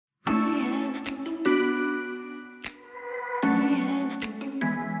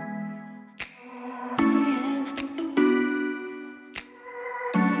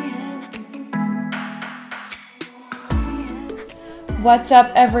What's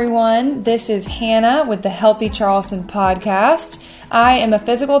up, everyone? This is Hannah with the Healthy Charleston podcast. I am a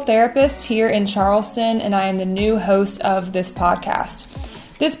physical therapist here in Charleston, and I am the new host of this podcast.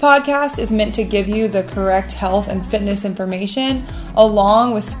 This podcast is meant to give you the correct health and fitness information,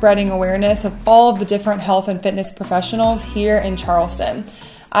 along with spreading awareness of all of the different health and fitness professionals here in Charleston.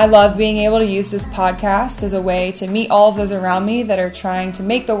 I love being able to use this podcast as a way to meet all of those around me that are trying to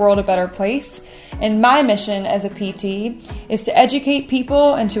make the world a better place. And my mission as a PT is to educate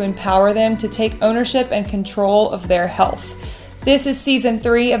people and to empower them to take ownership and control of their health. This is season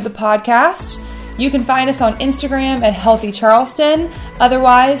 3 of the podcast. You can find us on Instagram at Healthy Charleston.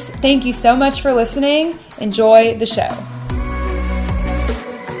 Otherwise, thank you so much for listening. Enjoy the show.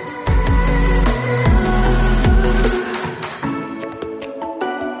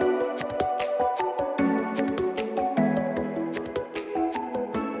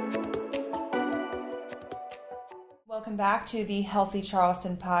 Welcome back to the Healthy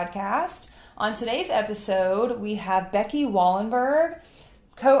Charleston podcast. On today's episode, we have Becky Wollenberg,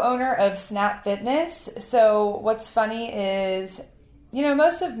 co-owner of Snap Fitness. So what's funny is,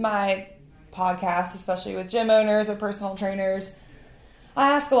 most of my podcasts, especially with gym owners or personal trainers,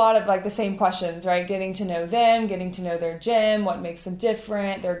 I ask a lot of the same questions, right? Getting to know them, getting to know their gym, what makes them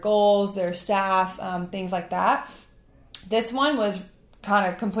different, their goals, their staff, things like that. This one was kind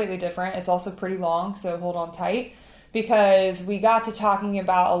of completely different. It's also pretty long, so hold on tight, because we got to talking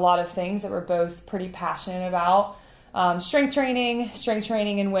about a lot of things that we're both pretty passionate about. Strength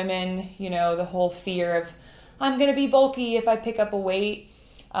training in women, the whole fear of, I'm going to be bulky if I pick up a weight.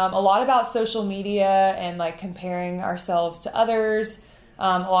 A lot about social media and comparing ourselves to others.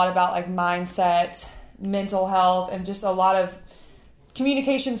 A lot about mindset, mental health, and just a lot of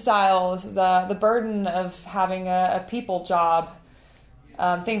communication styles, the burden of having a people job,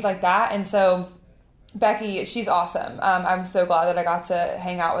 things like that. And so Becky, she's awesome. I'm so glad that I got to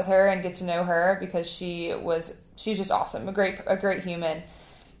hang out with her and get to know her, because she's just awesome, a great human.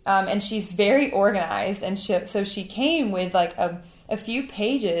 And she's very organized, and so she came with a few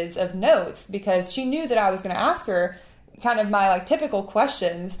pages of notes, because she knew that I was going to ask her kind of my typical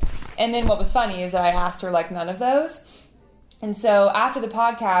questions. And then what was funny is that I asked her none of those. And so after the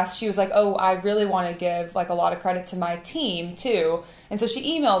podcast, she was like, oh, I really want to give a lot of credit to my team too. And so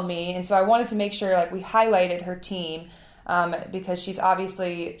she emailed me. And so I wanted to make sure we highlighted her team, because she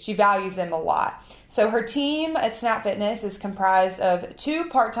values them a lot. So her team at Snap Fitness is comprised of 2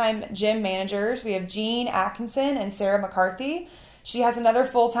 part-time gym managers. We have Jean Atkinson and Sarah McCarthy. She has another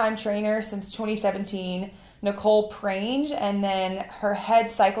full-time trainer since 2017, Nicole Prange, and then her head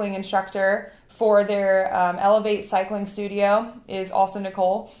cycling instructor for their Elevate Cycling Studio is also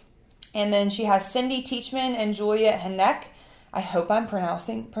Nicole. And then she has Cindy Teachman and Julia Hinek. I hope I'm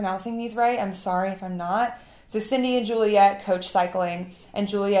pronouncing these right. I'm sorry if I'm not. So Cindy and Juliet coach cycling, and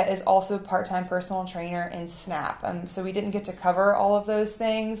Juliet is also a part-time personal trainer in Snap. So we didn't get to cover all of those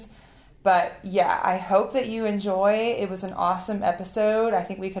things. But yeah, I hope that you enjoy. It was an awesome episode. I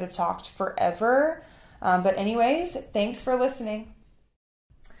think we could have talked forever. But anyways, thanks for listening.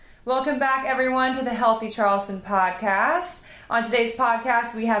 Welcome back, everyone, to the Healthy Charleston podcast. On today's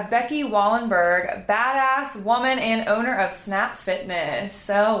podcast, we have Becky Wollenberg, badass woman and owner of Snap Fitness.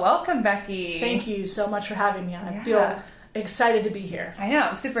 So welcome, Becky. Thank you so much for having me. I feel excited to be here. I know.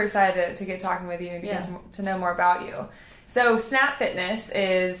 I'm super excited to get talking with you and get to know more about you. So Snap Fitness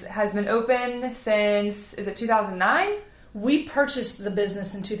has been open since, is it 2009? We purchased the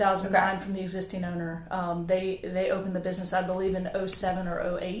business in 2009 from the existing owner. They opened the business, I believe, in 07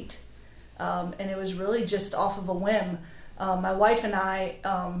 or 08. And it was really just off of a whim. My wife and I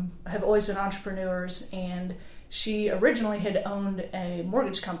have always been entrepreneurs, and she originally had owned a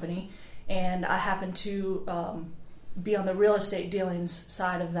mortgage company, and I happened to be on the real estate dealings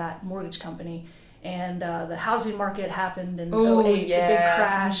side of that mortgage company. And the housing market happened in 08, the big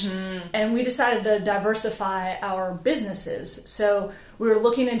crash, and we decided to diversify our businesses. So we were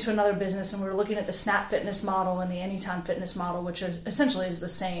looking into another business, and we were looking at the Snap Fitness model and the Anytime Fitness model, which essentially is the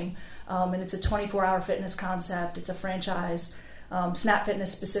same. And it's a 24-hour fitness concept. It's a franchise. Snap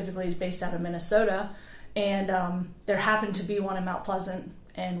Fitness specifically is based out of Minnesota, and there happened to be one in Mount Pleasant,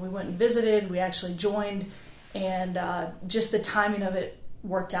 and we went and visited. We actually joined, and just the timing of it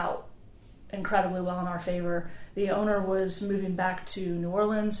worked out incredibly well in our favor. The owner was moving back to New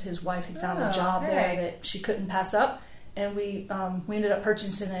Orleans. His wife had found a job there that she couldn't pass up, and we ended up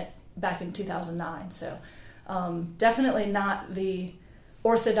purchasing it back in 2009. So definitely not the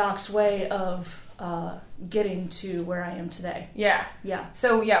orthodox way of getting to where I am today. Yeah.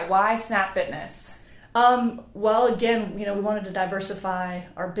 So why Snap Fitness? Well, again, we wanted to diversify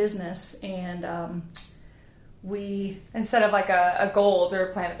our business, and instead of like a Gold or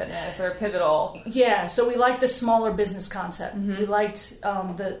a Planet Fitness or a Pivotal. Yeah, so we liked the smaller business concept. We liked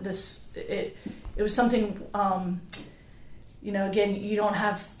it was something, again, you don't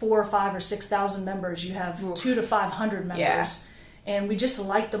have 4,000 or 5,000 or 6,000 members. You have 200 to 500 members. Yeah. And we just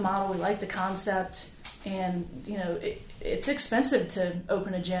liked the model. We liked the concept. And, it's expensive to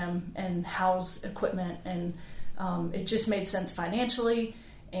open a gym and house equipment. And it just made sense financially.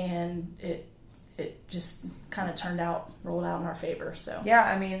 And it just kind of rolled out in our favor. So yeah,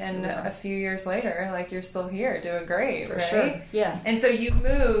 I mean, and a few years later, like, you're still here doing great, for right? Sure. Yeah. And so you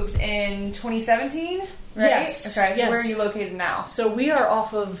moved in 2017, right? Yes. Okay. So yes. where are you located now? So we are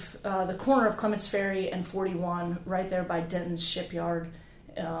off of the corner of Clements Ferry and 41, right there by Denton's Shipyard.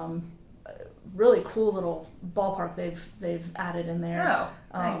 Really cool little ballpark they've added in there.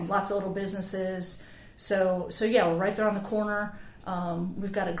 Oh, nice. Lots of little businesses. So yeah, we're right there on the corner.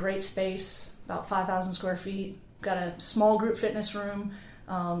 We've got a great space. About 5,000 square feet. Got a small group fitness room.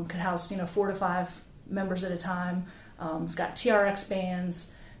 Could house 4 to 5 members at a time. It's got TRX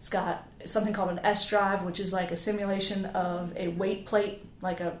bands. It's got something called an S drive, which is like a simulation of a weight plate,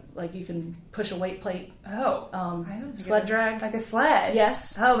 like you can push a weight plate. Oh, I don't sled drag, like a sled.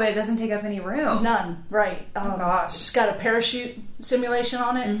 Yes. Oh, but it doesn't take up any room. None. Right. Oh gosh. It's got a parachute simulation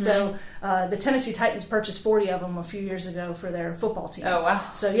on it. So the Tennessee Titans purchased 40 of them a few years ago for their football team. Oh wow.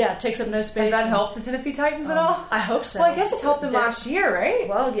 So yeah, it takes up no space. Does that help the Tennessee Titans at all? I hope so. Well, I guess it helped them last year, right?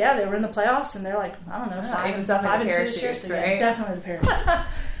 Well, yeah, they were in the playoffs and they're like, I don't know, 5 and 2 this year. So yeah, definitely the parachutes.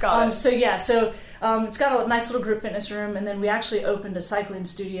 Got it. So yeah, it's got a nice little group fitness room, and then we actually opened a cycling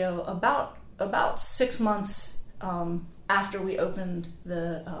studio about 6 months after we opened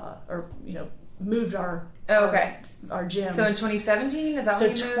moved our gym. So in 2017, is that when you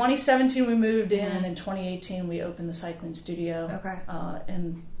moved? So 2017 we moved in, and then 2018 we opened the cycling studio. Okay.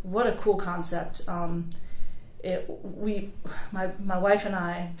 And what a cool concept. My wife and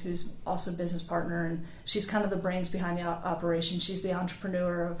I, who's also a business partner, and she's kind of the brains behind the operation. She's the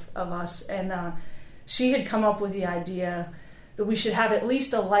entrepreneur of us, and she had come up with the idea that we should have at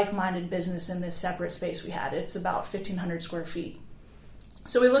least a like-minded business in this separate space we had. It's about 1,500 square feet.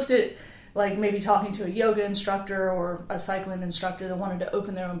 So we looked at like maybe talking to a yoga instructor or a cycling instructor that wanted to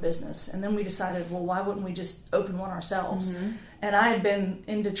open their own business. And then we decided, well, why wouldn't we just open one ourselves? And I had been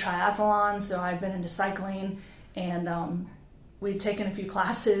into triathlon, so I'd been into cycling, and we'd taken a few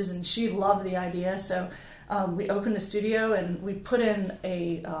classes, and she loved the idea. So we opened a studio, and we put in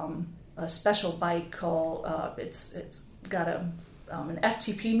a special bike called it's got an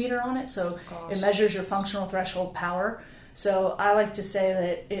FTP meter on it, so it measures your functional threshold power. So I like to say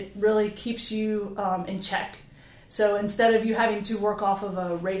that it really keeps you in check. So instead of you having to work off of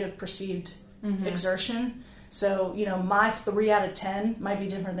a rate of perceived exertion, so my 3 out of 10 might be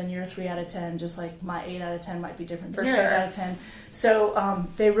different than your 3 out of 10, just like my 8 out of 10 might be different than your 8 out of 10. So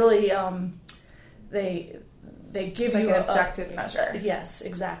they really they give like you an objective measure. Yes,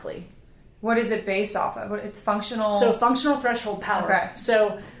 exactly. What is it based off of? It's functional. So functional threshold power. Okay.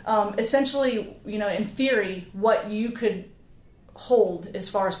 So essentially, in theory, what you could hold as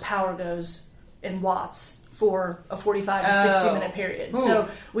far as power goes in watts for a 45 to 60 minute period. Ooh. So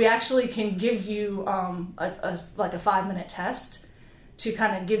we actually can give you a 5-minute test to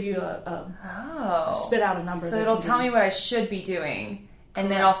kind of give you a spit out a number. So it'll tell me what I should be doing,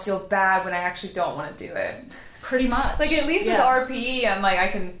 and then I'll feel bad when I actually don't want to do it. Pretty much. Like, at least with RPE, I'm like, I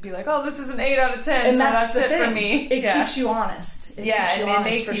can be like, oh, this is an 8 out of 10, and so that's it for me. It keeps you honest. It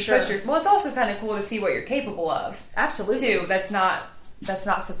makes you push your... Well, it's also kind of cool to see what you're capable of. Absolutely. Too. That's not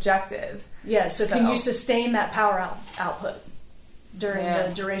subjective. Yeah, so can you sustain that power output during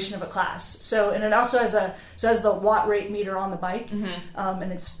the duration of a class? So, and it also has the watt rate meter on the bike,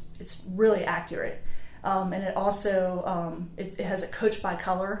 and it's really accurate. And it also, it has a coach by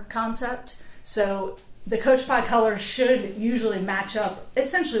color concept. So the coach by color should usually match up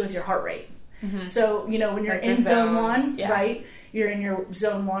essentially with your heart rate. So, when you're like in zone 1, right, you're in your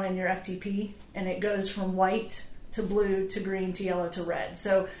zone 1 in your FTP, and it goes from white to blue to green to yellow to red.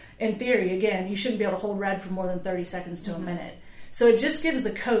 So in theory, again, you shouldn't be able to hold red for more than 30 seconds to a minute. So it just gives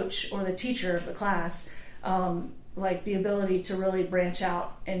the coach or the teacher of the class like the ability to really branch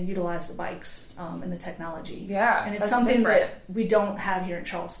out and utilize the bikes and the technology. Yeah, and it's something that we don't have here in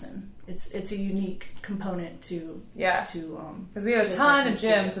Charleston. It's a unique component to because we have a ton of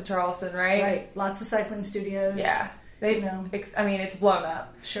gyms in Charleston, right? Right, lots of cycling studios. Yeah, it's blown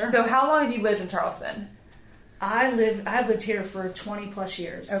up. Sure. So how long have you lived in Charleston? I've lived here for 20 plus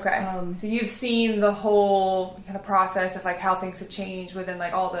years. Okay. So you've seen the whole kind of process of like how things have changed within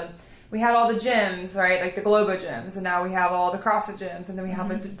like all the we had all the gyms, right? Like the Globo gyms, and now we have all the CrossFit gyms, and then we have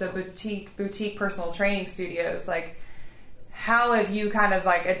the boutique personal training studios. Like, how have you kind of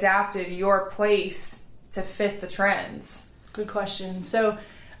like adapted your place to fit the trends? Good question. So,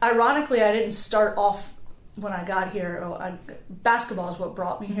 ironically, I didn't start off when I got here. Basketball is what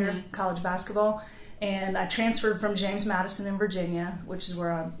brought me here, college basketball. And I transferred from James Madison in Virginia, which is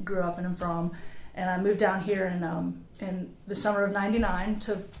where I grew up and I'm from. And I moved down here in the summer of '99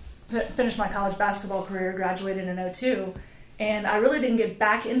 to finish my college basketball career, graduated in '02. And I really didn't get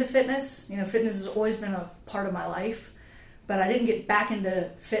back into fitness. You know, fitness has always been a part of my life. But I didn't get back into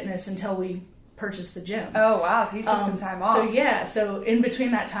fitness until we purchased the gym. Oh, wow. So you took some time off. So in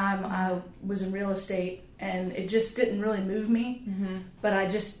between that time, I was in real estate, and it just didn't really move me. But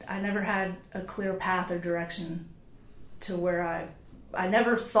I never had a clear path or direction to where I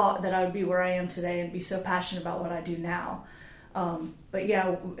never thought that I would be where I am today and be so passionate about what I do now. But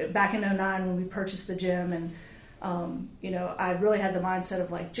yeah, back in '09 when we purchased the gym, and I really had the mindset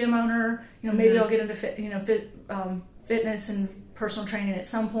of like gym owner. Maybe I'll get into fitness and personal training at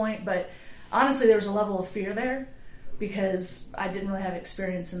some point. But honestly, there was a level of fear there because I didn't really have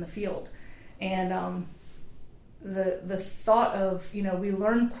experience in the field, and the thought of we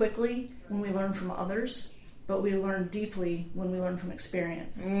learn quickly when we learn from others, but we learn deeply when we learn from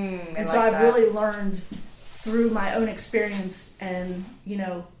experience. And so I've really learned through my own experience and,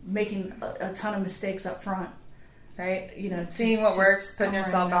 making a ton of mistakes up front. Right? Seeing what works, putting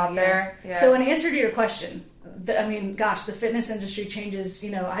yourself out there. Yeah. So in answer to your question, the fitness industry changes,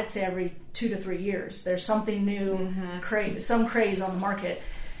 I'd say every 2 to 3 years. There's something new, some craze on the market.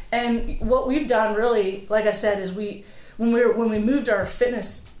 And what we've done really, like I said, is when we moved our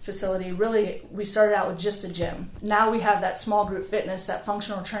fitness facility, really we started out with just a gym. Now we have that small group fitness, that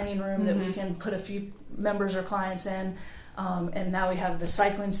functional training room that we can put a few members or clients in, and now we have the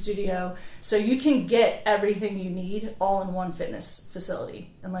cycling studio. So you can get everything you need all in one fitness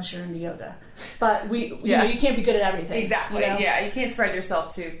facility, unless you're into yoga. But you can't be good at everything. Exactly. Yeah, you can't spread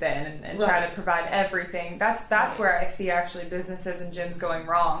yourself too thin and try to provide everything. That's where I see actually businesses and gyms going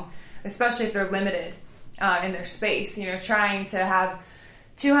wrong, especially if they're limited in their space. Trying to have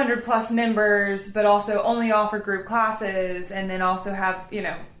 200 plus members, but also only offer group classes, and then also have,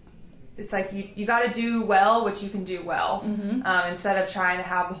 it's like you got to do well what you can do well, instead of trying to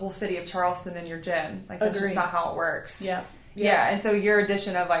have the whole city of Charleston in your gym. Like, that's just not how it works. Yeah. And so your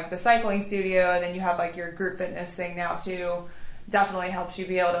addition of like the cycling studio, and then you have like your group fitness thing now too, definitely helps you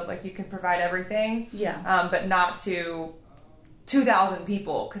be able to, like, you can provide everything. But not to 2,000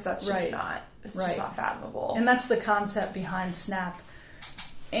 people, because that's just just not fathomable. And that's the concept behind Snap.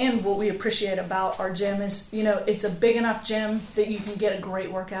 And what we appreciate about our gym is, it's a big enough gym that you can get a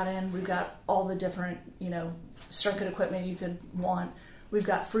great workout in. We've got all the different, circuit equipment you could want. We've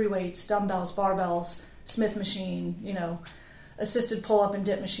got free weights, dumbbells, barbells, Smith machine, assisted pull-up and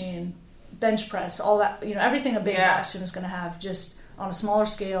dip machine, bench press, all that, everything a big box gym is going to have, just on a smaller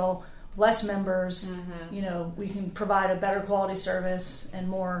scale, less members. We can provide a better quality service and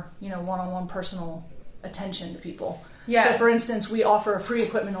more, one-on-one personal attention to people. So, for instance, we offer a free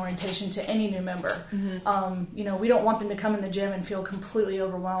equipment orientation to any new member. We don't want them to come in the gym and feel completely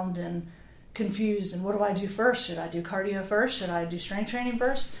overwhelmed and confused. And what do I do first? Should I do cardio first? Should I do strength training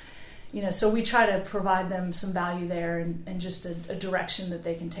first? So we try to provide them some value there and just a direction that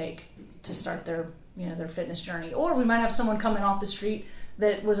they can take to start their fitness journey. Or we might have someone coming off the street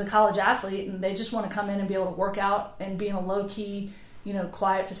that was a college athlete and they just want to come in and be able to work out and be in a low-key,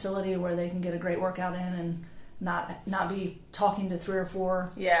 quiet facility where they can get a do a workout in and not be talking to 3 or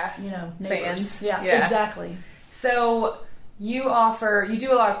 4 neighbors. Fans. Yeah, exactly. So you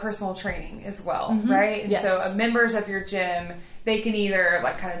do a lot of personal training as well, right? And so members of your gym, they can either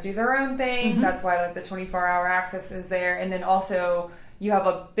like kind of do their own thing. That's why like the 24-hour access is there. And then also you have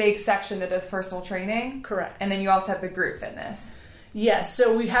a big section that does personal training. Correct. And then you also have the group fitness. Yes.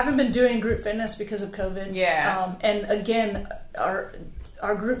 So we haven't been doing group fitness because of COVID. Yeah. And again,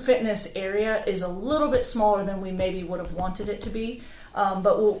 our group fitness area is a little bit smaller than we maybe would have wanted it to be.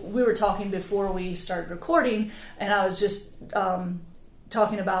 But we were talking before we started recording, and I was just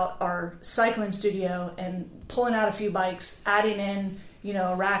talking about our cycling studio and pulling out a few bikes, adding in,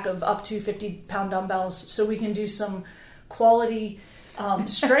 a rack of up to 50-pound dumbbells so we can do some quality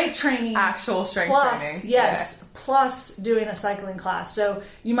strength training. Actual strength training. Yes, plus doing a cycling class. So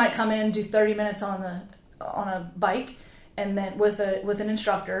you might come in, do 30 minutes on a bike, and then with an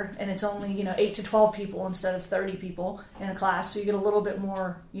instructor, and it's only 8 to 12 people instead of 30 people in a class, so you get a little bit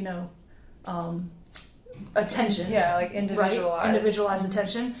more attention. Yeah, like individualized. Right? Individualized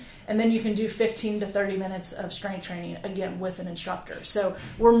attention. And then you can do 15 to 30 minutes of strength training, again, with an instructor. So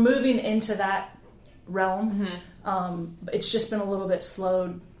we're moving into that realm. It's just been a little bit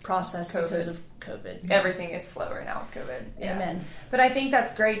slowed process because of COVID. Everything is slow right now with COVID. Yeah. Amen. But I think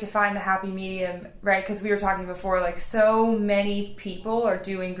that's great to find the happy medium, right? Because we were talking before, like so many people are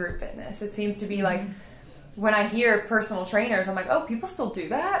doing group fitness. It seems to be like, when I hear of personal trainers, I'm like, oh, people still do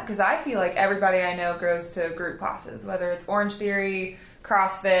that? Because I feel like everybody I know goes to group classes, whether it's Orange Theory,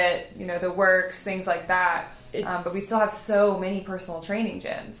 CrossFit, the Works, things like that. But we still have so many personal training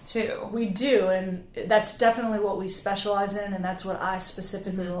gyms too. We do, and that's definitely what we specialize in, and that's what I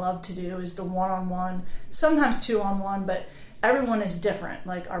specifically love to do is the one-on-one, sometimes two-on-one, but everyone is different.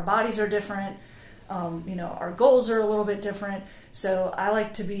 Like our bodies are different, our goals are a little bit different. So I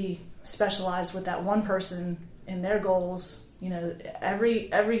like to be specialized with that one person in their goals.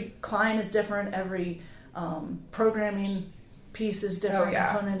 Every client is different, every programming piece is different,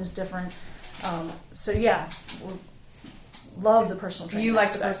 component is different. Love the personal training. You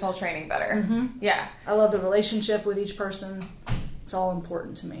like the personal training better. Yeah. I love the relationship with each person. It's all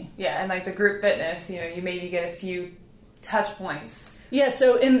important to me. Yeah, and like the group fitness, you maybe get a few touch points. Yeah,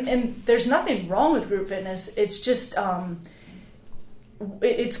 so and there's nothing wrong with group fitness. It's just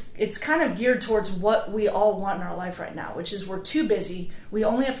it's kind of geared towards what we all want in our life right now, which is we're too busy. We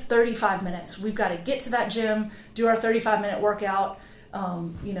only have 35 minutes. We've got to get to that gym, do our 35-minute workout.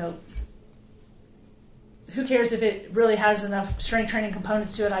 Who cares if it really has enough strength training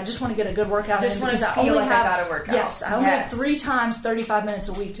components to it? I just want to get a good workout. Just want to feel like I got to work out. Yes, I only have 3 times 35 minutes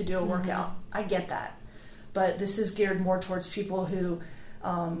a week to do a workout. I get that. But this is geared more towards people who,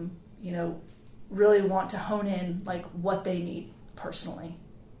 really want to hone in like what they need personally,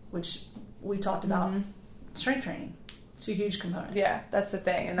 which we talked about. Strength training. It's a huge component. Yeah, that's the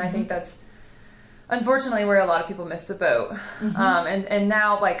thing. And I think that's unfortunately where a lot of people miss the boat. And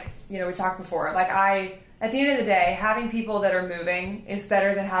now, like, we talked before, like at the end of the day, having people that are moving is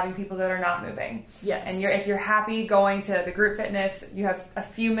better than having people that are not moving. Yes. And if you're happy going to the group fitness, you have a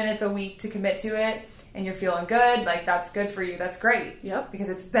few minutes a week to commit to it, and you're feeling good, like that's good for you. That's great. Yep. Because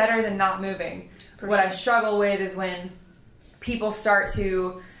it's better than not moving. What I struggle with is when people start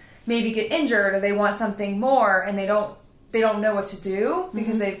to maybe get injured or they want something more and they don't know what to do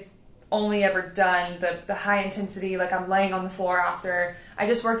because they've only ever done the high intensity, like I'm laying on the floor after I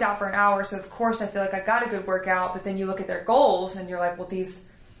just worked out for an hour, so of course I feel like I got a good workout, but then you look at their goals and you're like, well, these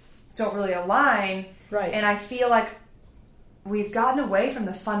don't really align. Right. And I feel like we've gotten away from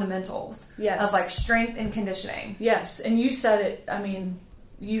the fundamentals of like strength and conditioning. Yes, and you said it, I mean,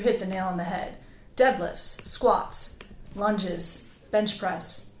 you hit the nail on the head. Deadlifts, squats, lunges, bench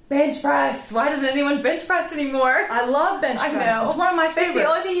press. Bench press. Why doesn't anyone bench press anymore? I love bench press. I know. It's one of my favorites. It's the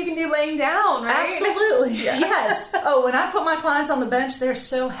only thing you can do laying down, right? Absolutely. Yes. Oh, when I put my clients on the bench, they're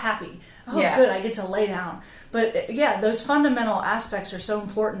so happy. Oh, good. I get to lay down. But yeah, those fundamental aspects are so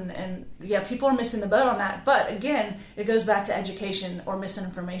important. And yeah, people are missing the boat on that. But again, it goes back to education or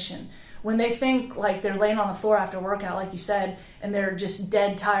misinformation. When they think like they're laying on the floor after a workout, like you said, and they're just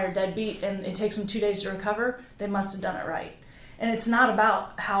dead tired, dead beat, and it takes them 2 days to recover, they must have done it right. And it's not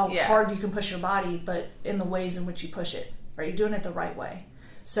about how hard you can push your body, but in the ways in which you push it. Are you doing it the right way?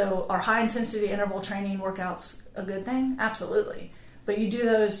 So are high-intensity interval training workouts a good thing? Absolutely. But you do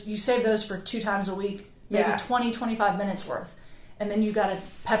those, you save those for 2 times a week, maybe 20, 25 minutes worth. And then you got to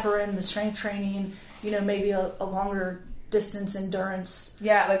pepper in the strength training, maybe a longer distance endurance.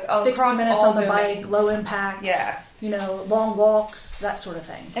 Yeah, like 60 minutes on the domains. bike, low impact. Yeah. Long walks, that sort of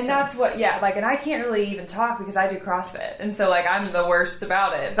thing. And that's what, and I can't really even talk because I do CrossFit. And so, like, I'm the worst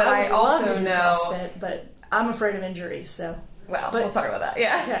about it. But I also love to do know... CrossFit, but I'm afraid of injuries, so... Well, we'll talk about that,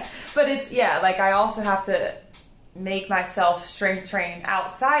 yeah. But it's, I also have to make myself strength train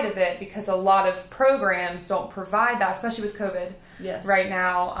outside of it because a lot of programs don't provide that, especially with COVID right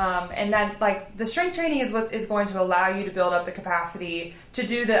now. And then, like, the strength training is what is going to allow you to build up the capacity to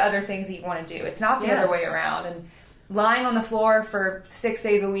do the other things that you want to do. It's not the other way around. And lying on the floor for 6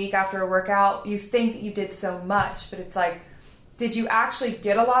 days a week after a workout, you think that you did so much, but it's like, did you actually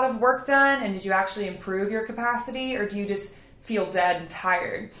get a lot of work done? And did you actually improve your capacity? Or do you just feel dead and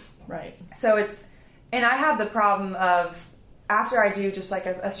tired? Right. So it's... And I have the problem of, after I do just like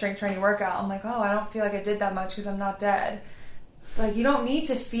a strength training workout, I'm like, oh, I don't feel like I did that much because I'm not dead. But like, you don't need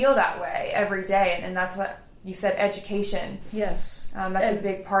to feel that way every day. And that's what you said, education. Yes. That's a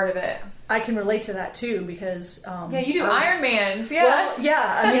big part of it. I can relate to that too because you do Ironmans. Yeah. Well,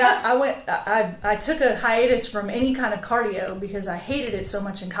 yeah. I mean, I took a hiatus from any kind of cardio because I hated it so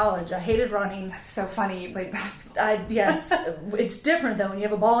much in college. I hated running. That's so funny. You played basketball. Yes, it's different though when you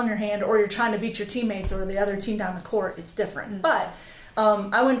have a ball in your hand or you're trying to beat your teammates or the other team down the court. It's different. But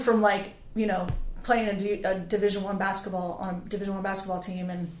I went from playing a Division I basketball on a Division I basketball team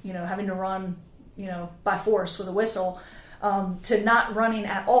and having to run by force with a whistle. To not running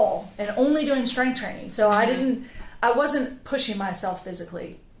at all and only doing strength training. So I wasn't pushing myself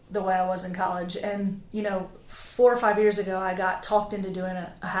physically the way I was in college. And 4 or 5 years ago, I got talked into doing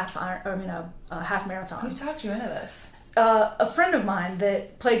a half marathon. Who talked you into this? A friend of mine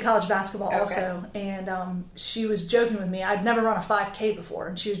that played college basketball also, and she was joking with me. I'd never run a 5K before,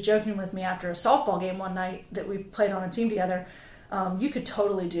 and she was joking with me after a softball game one night that we played on a team together. You could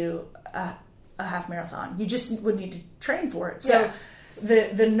totally do a half marathon. You just would need to train for it. So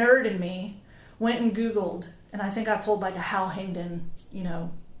the nerd in me went and Googled, and I think I pulled like a Hal Hingden,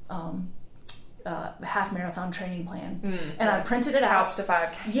 half marathon training plan. And I printed it out. Couch to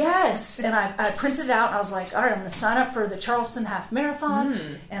 5K. Yes. And I printed it out and I was like, all right, I'm going to sign up for the Charleston half marathon.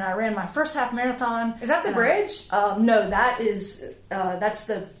 And I ran my first half marathon. Is that the bridge? No, that's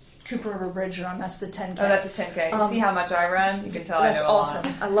the Cooper River Bridge run. That's the 10K. Oh, that's the 10K. See how much I run? You can tell I know That's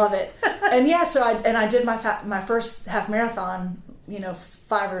awesome. I love it. And so I did my first half marathon,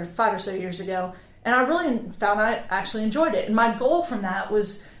 5 or so years ago, and I really found I actually enjoyed it. And my goal from that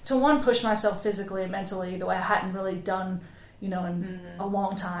was to push myself physically and mentally the way I hadn't really done, in a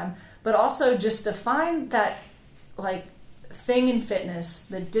long time, but also just to find that thing in fitness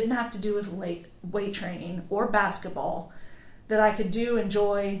that didn't have to do with weight training or basketball that I could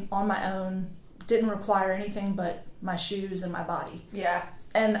enjoy on my own, didn't require anything but my shoes and my body. Yeah.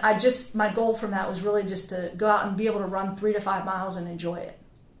 And my goal from that was really just to go out and be able to run 3 to 5 miles and enjoy it.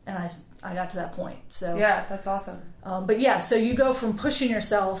 And I got to that point. So yeah, that's awesome. So you go from pushing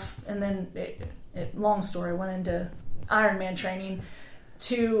yourself, and then long story, went into Ironman training,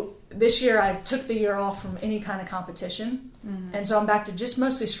 to this year I took the year off from any kind of competition. And so I'm back to just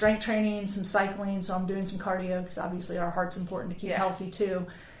mostly strength training, some cycling. So I'm doing some cardio because obviously our heart's important to keep healthy too.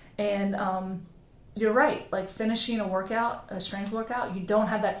 And you're right, finishing a strength workout, you don't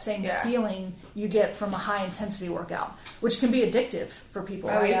have that same feeling you get from a high intensity workout, which can be addictive for people,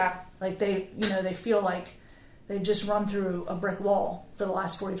 right? Yeah. They feel like they've just run through a brick wall for the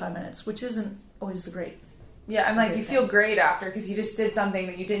last 45 minutes, which isn't always the great. Yeah, I'm you feel great after because you just did something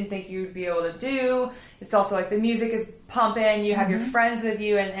that you didn't think you would be able to do. It's also the music is pumping, you have your friends with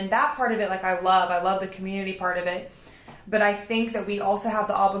you, and that part of it, I love the community part of it. But I think that we also have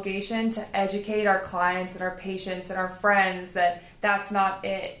the obligation to educate our clients and our patients and our friends that that's not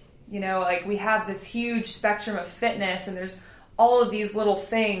it. We have this huge spectrum of fitness, and there's all of these little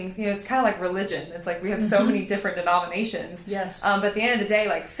things. It's kind of like religion. It's we have so many different denominations. Yes. But at the end of the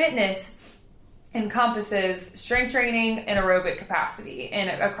day, fitness encompasses strength training and aerobic capacity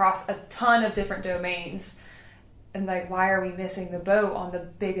and across a ton of different domains. And why are we missing the boat on the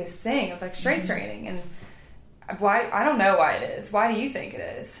biggest thing of strength training? And why? I don't know why it is. Why do you think it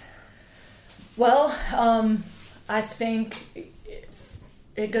is? Well, I think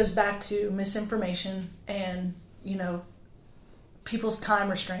it goes back to misinformation and people's time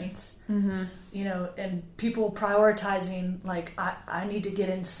restraints, and people prioritizing I need to get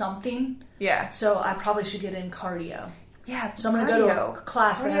in something. Yeah. So I probably should get in cardio. Yeah. So I'm going to go to a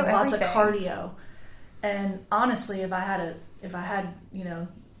class that has lots of cardio. And honestly, if I had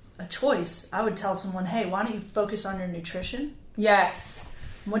a choice, I would tell someone, hey, why don't you focus on your nutrition? Yes.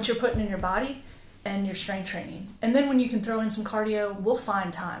 What you're putting in your body and your strength training. And then when you can throw in some cardio, we'll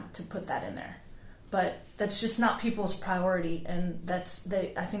find time to put that in there. But that's just not people's priority, and I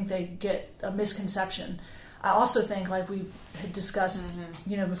think they get a misconception. I also think, we had discussed,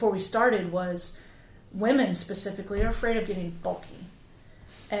 before we started, was women specifically are afraid of getting bulky,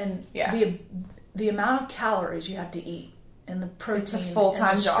 and the amount of calories you have to eat and the protein, it's a full-time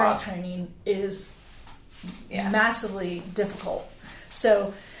and the job. Strength training is massively difficult.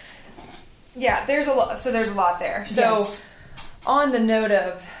 So there's a lot. So there's a lot there. So on the note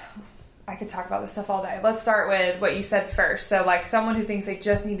of, I could talk about this stuff all day. Let's start with what you said first. So someone who thinks they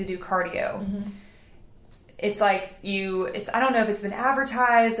just need to do cardio. It's I don't know if it's been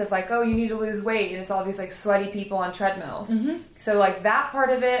advertised of you need to lose weight, and it's all these sweaty people on treadmills. So that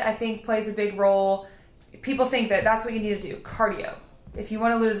part of it I think plays a big role. People think that that's what you need to do, cardio. If you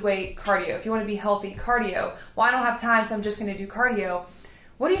want to lose weight, cardio. If you want to be healthy, cardio. Well, I don't have time, so I'm just going to do cardio.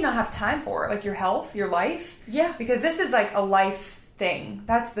 What do you not have time for? Your health, your life? Yeah. Because this is a life thing.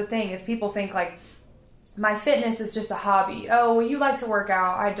 That's the thing, is people think my fitness is just a hobby. Oh, well, you like to work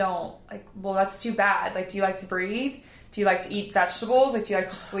out. I don't. Like, well, that's too bad. Like, do you like to breathe? Do you like to eat vegetables? Like, do you like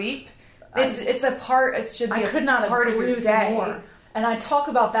to sleep? It's a part. It should be I could not part of agree your with day. you more. And I talk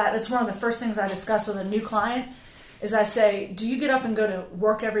about that. That's one of the first things I discuss with a new client. Is I say, do you get up and go to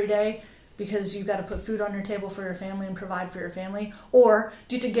work every day because you've got to put food on your table for your family and provide for your family? Or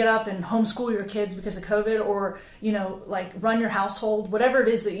do you have to get up and homeschool your kids because of COVID? Or, like run your household? Whatever it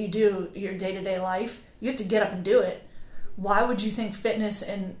is that you do, your day-to-day life, you have to get up and do it. Why would you think fitness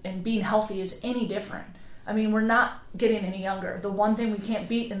and being healthy is any different? I mean, we're not getting any younger. The one thing we can't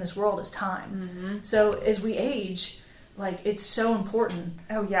beat in this world is time. Mm-hmm. So as we age, like, it's so important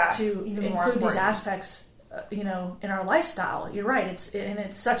to include these aspects in our lifestyle. You're right.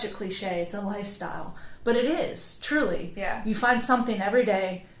 It's such a cliche. It's a lifestyle, but it is truly. Yeah. You find something every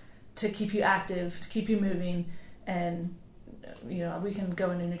day to keep you active, to keep you moving, and we can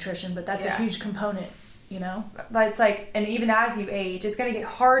go into nutrition, but that's a huge component. But it's like, and even as you age, it's going to get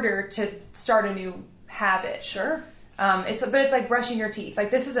harder to start a new habit. Sure. It's like brushing your teeth. Like,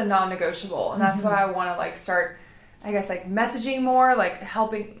 this is a non-negotiable, and that's what I want to like start. I guess like messaging more, like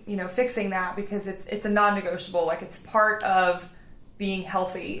helping, fixing that, because it's a non-negotiable. Like, it's part of being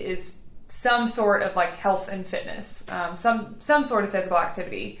healthy is some sort of like health and fitness, some sort of physical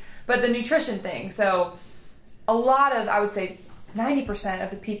activity. But the nutrition thing. So a lot of, I would say 90% of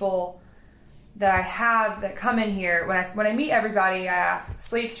the people that I have that come in here, when I meet everybody, I ask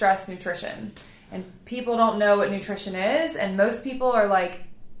sleep, stress, nutrition. And people don't know what nutrition is, and most people are like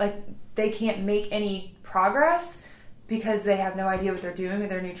they can't make any progress because they have no idea what they're doing with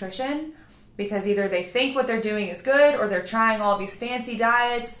their nutrition, because either they think what they're doing is good or they're trying all these fancy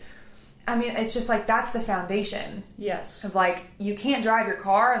diets. I mean, it's just like, that's the foundation. Yes. Of like, you can't drive your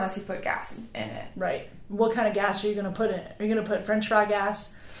car unless you put gas in it. Right. What kind of gas are you going to put in it? Are you going to put French fry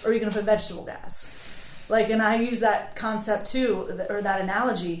gas, or are you going to put vegetable gas? Like, and I use that concept too, or that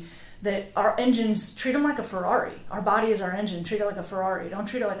analogy, that our engines, treat them like a Ferrari. Our body is our engine. Treat it like a Ferrari. Don't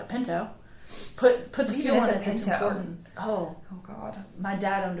treat it like a Pinto. Put the fuel in it. It's important. Oh God. My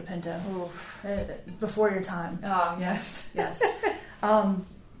dad owned a Pinto. Before your time. Oh, yes.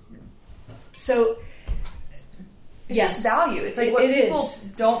 So it's just value. It's like what people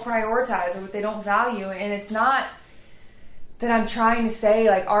don't prioritize or what they don't value, and it's not that I'm trying to say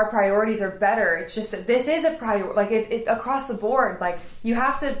like our priorities are better. It's just that this is a priority. Like, it across the board. Like, you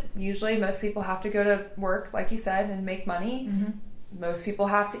have to. Usually, most people have to go to work, like you said, and make money. Mm-hmm. Most people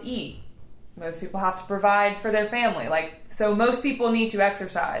have to eat. Most people have to provide for their family. Like, so most people need to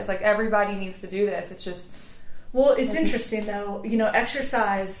exercise. Like, everybody needs to do this. It's just. Well, it's interesting though.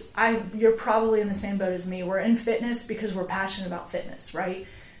 Exercise. You're probably in the same boat as me. We're in fitness because we're passionate about fitness, right?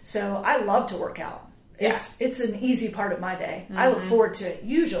 So I love to work out. It's an easy part of my day. Mm-hmm. I look forward to it,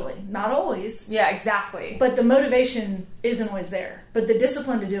 usually. Not always. Yeah, exactly. But the motivation isn't always there. But the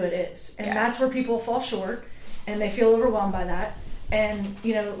discipline to do it is. And that's where people fall short, and they feel overwhelmed by that. And,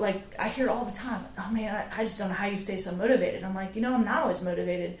 like, I hear it all the time. Oh, man, I just don't know how you stay so motivated. I'm like, I'm not always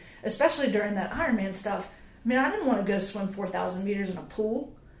motivated, especially during that Ironman stuff. I mean, I didn't want to go swim 4,000 meters in a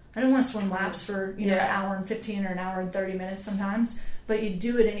pool. I didn't want to swim laps for, an hour and 15 or an hour and 30 minutes sometimes. But you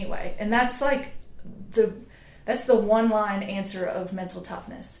do it anyway. And that's like that's the one-line answer of mental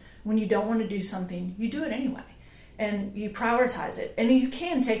toughness. When you don't want to do something, you do it anyway. And you prioritize it. And you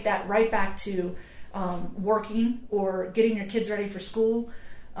can take that right back to working or getting your kids ready for school.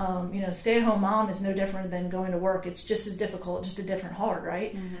 Stay-at-home mom is no different than going to work. It's just as difficult, just a different hard,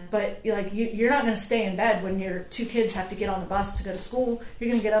 right? Mm-hmm. But you're not going to stay in bed when your two kids have to get on the bus to go to school. You're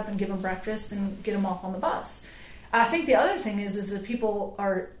going to get up and give them breakfast and get them off on the bus. I think the other thing is that people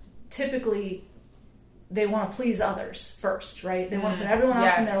are typically, they want to please others first, right? They want to put everyone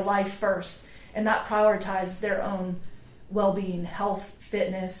else in their life first and not prioritize their own well-being, health,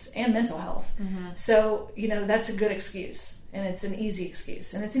 fitness, and mental health. Mm-hmm. So, that's a good excuse, and it's an easy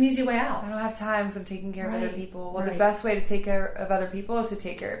excuse, and it's an easy way out. I don't have times of taking care of other people. Well, the best way to take care of other people is to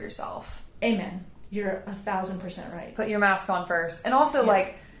take care of yourself. Amen. You're 1,000% right. Put your mask on first. And also,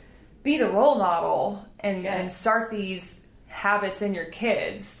 be the role model and start these habits in your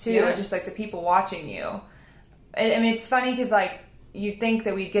kids, too, and just, like, the people watching you. I mean, it's funny because, like, you'd think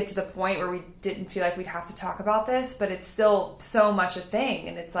that we'd get to the point where we didn't feel like we'd have to talk about this, but it's still so much a thing.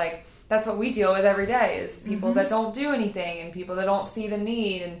 And it's like, that's what we deal with every day, is people that don't do anything, and people that don't see the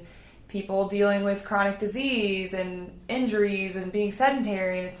need, and people dealing with chronic disease and injuries and being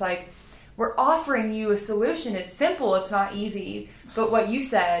sedentary. And it's like, we're offering you a solution. It's simple. It's not easy. But what you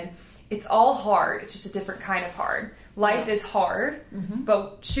said, it's all hard. It's just a different kind of hard. Life is hard,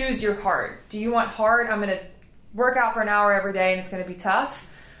 but choose your hard. Do you want hard? I'm going to work out for an hour every day and it's going to be tough.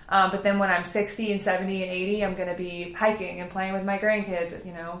 But then when I'm 60 and 70 and 80, I'm going to be hiking and playing with my grandkids,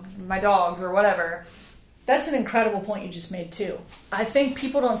 my dogs or whatever. That's an incredible point you just made too. I think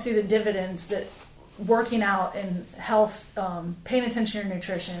people don't see the dividends that working out and health, paying attention to your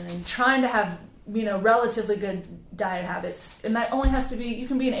nutrition and trying to have, relatively good diet habits. And that only has to be, you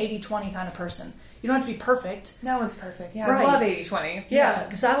can be an 80-20 kind of person. You don't have to be perfect. No one's perfect. Yeah, right. I love 80-20. Yeah,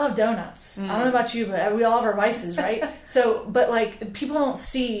 because I love donuts. I don't know about you, but we all have our vices, right? But like, people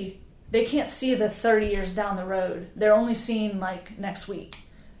they can't see the 30 years down the road. They're only seeing like next week.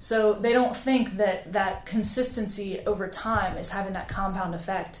 So they don't think that consistency over time is having that compound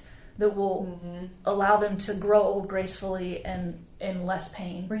effect that will allow them to grow old gracefully and in less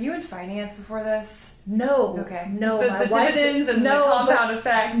pain. Were you in finance before this? No. Okay. No. The dividends and the compound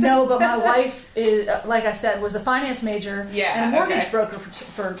effect. No, but my wife is, like I said, was a finance major and a mortgage broker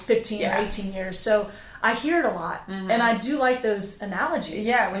for 15 or 18 years. So I hear it a lot, and I do like those analogies.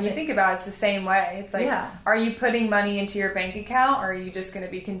 Yeah, when you think about it, it's the same way. It's like, are you putting money into your bank account, or are you just going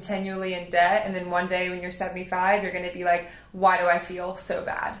to be continually in debt, and then one day when you're 75, you're going to be like, why do I feel so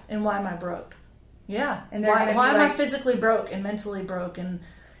bad? And why am I broke? Yeah. And why am I physically broke and mentally broke? And,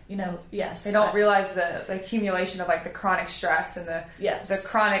 yes. They don't realize the accumulation of like the chronic stress and the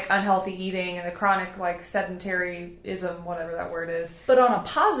chronic unhealthy eating and the chronic like sedentaryism, whatever that word is. But on a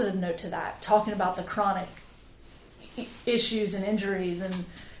positive note to that, talking about the chronic issues and injuries and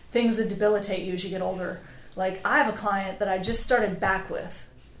things that debilitate you as you get older. Like, I have a client that I just started back with.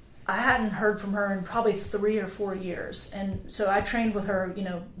 I hadn't heard from her in probably 3 or 4 years. And so I trained with her,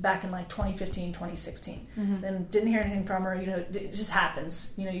 back in like 2015, 2016. And didn't hear anything from her. It just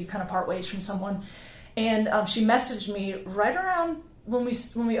happens. You kind of part ways from someone. And she messaged me right around when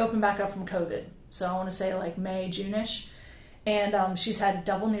we opened back up from COVID. So I want to say like May, June-ish. And she's had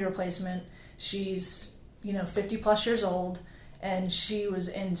double knee replacement. She's, 50 plus years old. And she was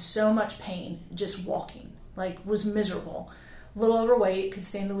in so much pain just walking. Like, was miserable. A little overweight, could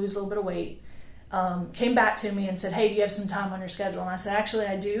stand to lose a little bit of weight. Came back to me and said, hey, do you have some time on your schedule? And I said, actually,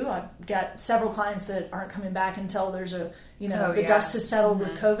 I do. I've got several clients that aren't coming back until there's the dust has settled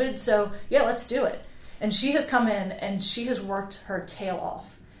with COVID. So, yeah, let's do it. And she has come in and she has worked her tail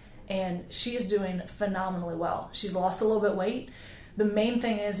off. And she is doing phenomenally well. She's lost a little bit of weight. The main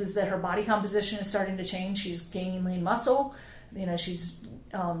thing is that her body composition is starting to change. She's gaining lean muscle. She's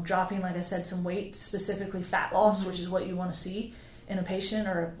dropping, like I said, some weight, specifically fat loss, which is what you want to see in a patient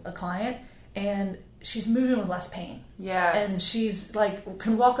or a client. And she's moving with less pain. Yes. And she's like,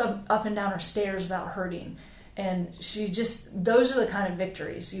 can walk up and down her stairs without hurting. And those are the kind of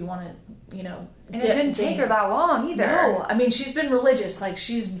victories you want to, And it didn't take her that long either. No. I mean, she's been religious. Like,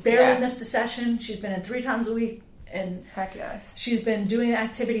 she's barely missed a session. She's been in 3 times a week. And heck yes. She's been doing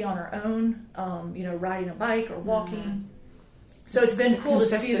activity on her own, riding a bike or walking. So it's been cool to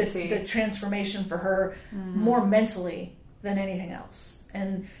see the transformation for her more mentally than anything else.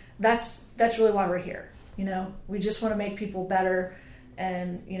 And that's really why we're here. We just want to make people better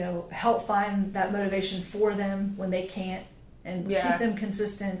and, help find that motivation for them when they can't and keep them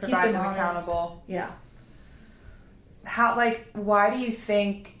consistent, provide keep them honest. Accountable. Yeah. Why do you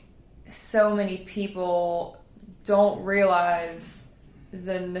think so many people don't realize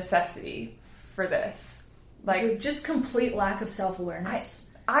the necessity for this? Like, it's just complete lack of self-awareness.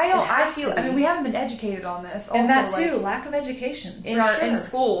 We haven't been educated on this. Also, and that too, lack of education. In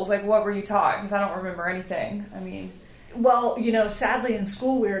schools, like, what were you taught? Because I don't remember anything. I mean... Well, sadly in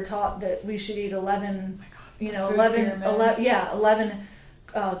school we were taught that we should eat 11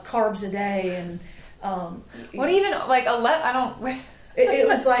 carbs a day. And what even, like, 11, I don't... It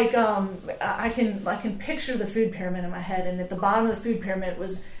was like, I can picture the food pyramid in my head, and at the bottom of the food pyramid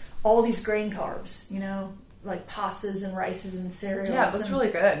was all these grain carbs, like pastas and rices and cereals. Yeah, it looks really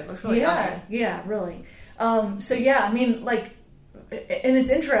good. It looks really yummy. Yeah, really. And it's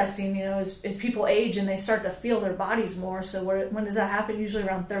interesting, as people age and they start to feel their bodies more. So when does that happen? Usually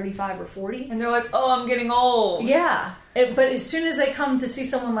around 35 or 40. And they're like, oh, I'm getting old. Yeah. But as soon as they come to see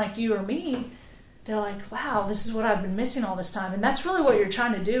someone like you or me, they're like, wow, this is what I've been missing all this time. And that's really what you're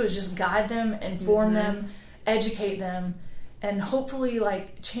trying to do, is just guide them, inform them, educate them, and hopefully,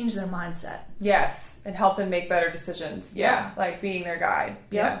 like, change their mindset. Yes, and help them make better decisions. Yeah, like being their guide.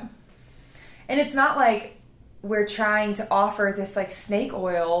 Yep. Yeah. And it's not like we're trying to offer this, like, snake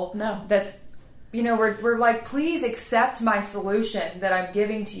oil. No. That's, we're like, please accept my solution that I'm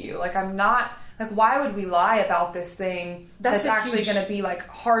giving to you. Like, I'm not... Like, why would we lie about this thing that's actually going to be, like,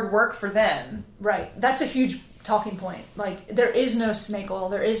 hard work for them? Right. That's a huge talking point. Like, there is no snake oil.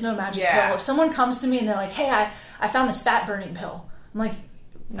 There is no magic pill. If someone comes to me and they're like, hey, I found this fat-burning pill. I'm like,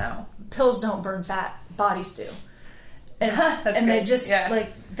 no. Pills don't burn fat. Bodies do. and they just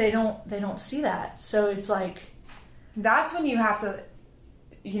like they don't see that. So it's like that's when you have to,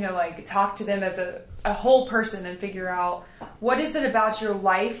 like talk to them as a whole person and figure out what is it about your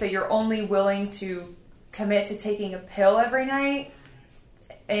life that you're only willing to commit to taking a pill every night,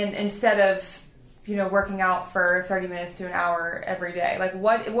 and instead of working out for 30 minutes to an hour every day. Like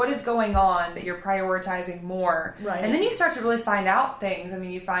what is going on that you're prioritizing more? Right. And then you start to really find out things. I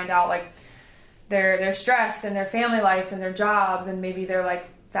mean, you find out like their stress and their family lives and their jobs and maybe their like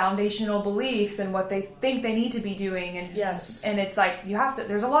foundational beliefs and what they think they need to be doing. And and it's like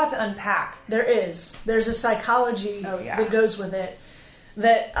there's a lot to unpack. There's a psychology that goes with it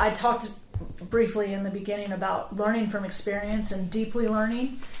that I talked briefly in the beginning about learning from experience and deeply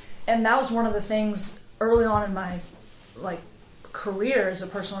learning. And that was one of the things early on in my career as a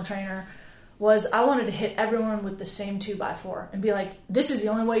personal trainer was I wanted to hit everyone with the same 2x4 and be like, this is the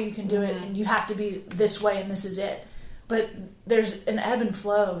only way you can do it, and you have to be this way, and this is it. But there's an ebb and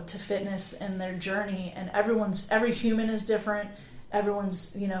flow to fitness and their journey, and every human is different.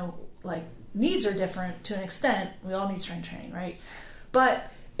 Everyone's needs are different to an extent. We all need strength training, right?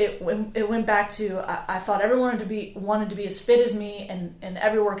 But it went back to I thought everyone wanted to be as fit as me, and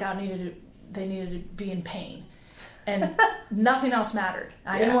every workout needed to be in pain, and nothing else mattered.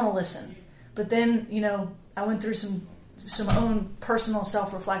 I didn't want to listen. But then I went through some own personal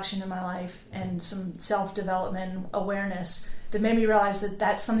self-reflection in my life and some self-development awareness that made me realize that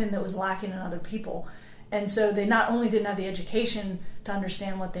that's something that was lacking in other people. And so they not only didn't have the education to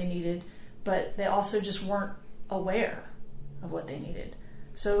understand what they needed, but they also just weren't aware of what they needed.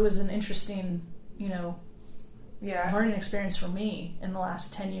 So it was an interesting, learning experience for me in the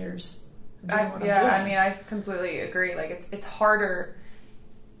last 10 years. I mean, I completely agree. Like it's harder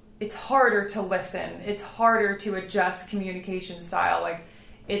to listen. It's harder to adjust communication style. Like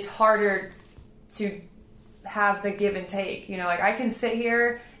it's harder to have the give and take. I can sit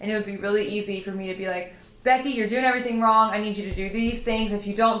here and it would be really easy for me to be like, Becky, you're doing everything wrong. I need you to do these things. If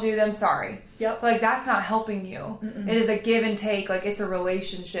you don't do them, sorry. Yep. But that's not helping you. Mm-mm. It is a give and take. Like it's a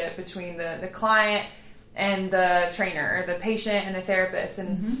relationship between the client and the trainer, or the patient and the therapist.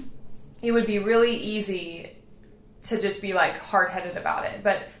 And it would be really easy to just be like hard-headed about it.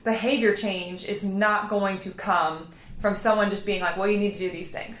 But behavior change is not going to come from someone just being like, well, you need to do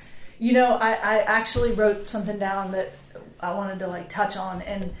these things. I actually wrote something down that I wanted to touch on,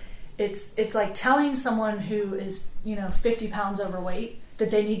 and it's like telling someone who is 50 pounds overweight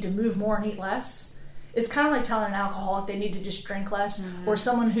that they need to move more and eat less. It's kind of like telling an alcoholic they need to just drink less, or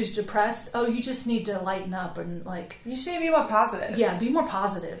someone who's depressed, oh, you just need to lighten up and you should be more positive. Yeah, be more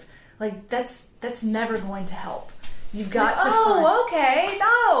positive. Like that's never going to help. You've got to. Oh, okay.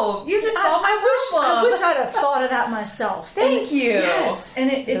 No, you just solved my problem. I wish I'd have thought of that myself. Thank you. Yes,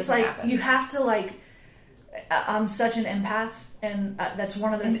 and it's like happen. You have to I'm such an empath, and that's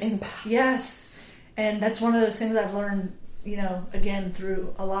one of those. An empath. Yes, and that's one of those things I've learned. Again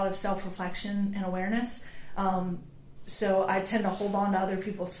through a lot of self-reflection and awareness. So I tend to hold on to other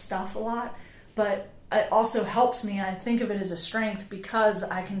people's stuff a lot, but it also helps me. I think of it as a strength because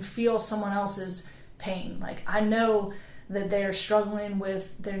I can feel someone else's pain. Like I know that they're struggling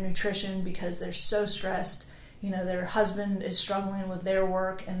with their nutrition because they're so stressed. Their husband is struggling with their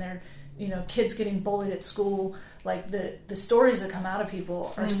work, and their kids getting bullied at school. Like the stories that come out of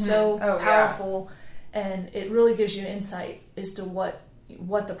people are so powerful, and it really gives you insight as to what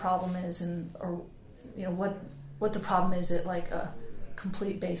the problem is, what the problem is at a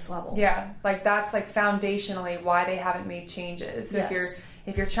complete base level. Yeah, that's foundationally why they haven't made changes. Yes.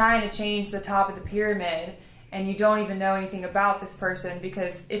 If you're trying to change the top of the pyramid and you don't even know anything about this person,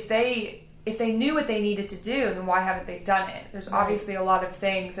 because if they knew what they needed to do, then why haven't they done it? There's obviously a lot of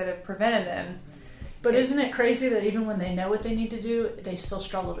things that have prevented them. But isn't it crazy that even when they know what they need to do, they still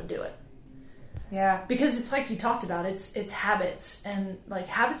struggle to do it? Yeah. Because it's like you talked about, it's habits, and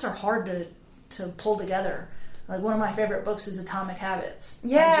habits are hard to pull together. One of my favorite books is Atomic Habits.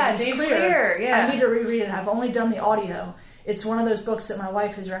 Yeah, James Clear. Yeah. I need to reread it. I've only done the audio. It's one of those books that my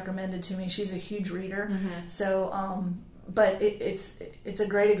wife has recommended to me. She's a huge reader. Mm-hmm. So, but it's a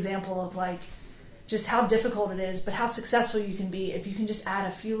great example of just how difficult it is, but how successful you can be if you can just add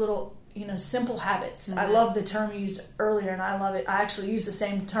a few little, simple habits. Mm-hmm. I love the term you used earlier, and I love it. I actually use the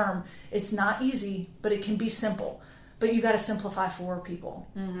same term. It's not easy, but it can be simple. But you got to simplify for people.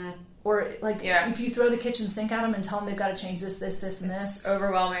 Mm-hmm. Or if you throw the kitchen sink at them and tell them they've got to change this, and this, it's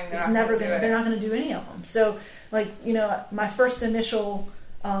overwhelming. They're not going to do any of them. So, my first initial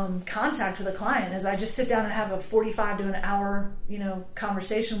contact with a client is I just sit down and have a 45 to an hour,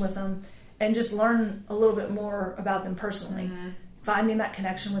 conversation with them, and just learn a little bit more about them personally, finding that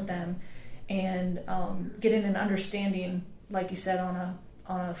connection with them. and getting an understanding, like you said, on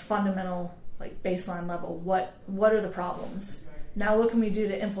a fundamental, like, baseline level. What are the problems? Now what can we do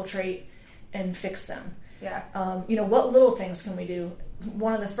to infiltrate and fix them? Yeah. What little things can we do?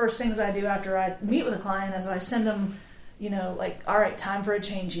 One of the first things I do after I meet with a client is I send them, all right, time for a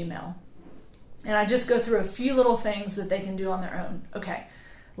change email. And I just go through a few little things that they can do on their own. Okay,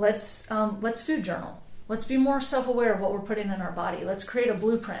 let's food journal. Let's be more self-aware of what we're putting in our body. Let's create a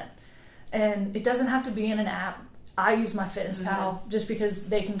blueprint. And it doesn't have to be in an app. I use my FitnessPal just because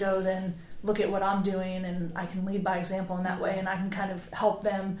they can go then look at what I'm doing, and I can lead by example in that way, and I can kind of help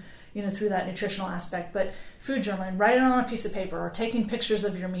them, through that nutritional aspect. But food journaling, write it on a piece of paper, or taking pictures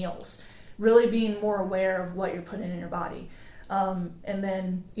of your meals, really being more aware of what you're putting in your body. And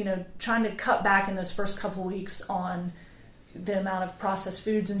then, trying to cut back in those first couple weeks on the amount of processed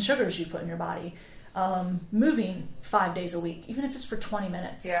foods and sugars you put in your body. Moving 5 days a week, even if it's for 20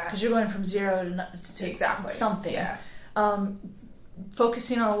 minutes, because you're going from 0 to exactly something. Yeah.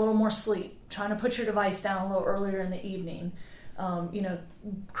 Focusing on a little more sleep, trying to put your device down a little earlier in the evening,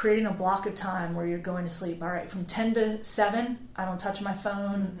 creating a block of time where you're going to sleep. All right, from 10 to 7, I don't touch my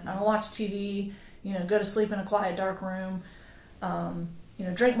phone, I don't watch TV, go to sleep in a quiet, dark room,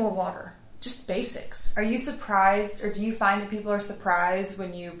 drink more water. Just basics. Are you surprised, or do you find that people are surprised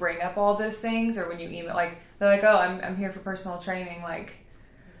when you bring up all those things, or when you email, like, they're like, oh, I'm here for personal training, like,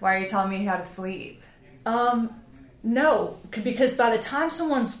 why are you telling me how to sleep? No, because by the time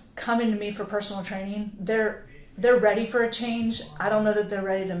someone's coming to me for personal training, they're ready for a change. I don't know that they're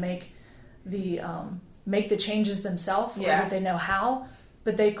ready to make the changes themselves, or that they know how,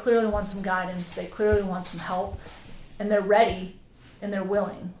 but they clearly want some guidance, they clearly want some help, and they're ready, and they're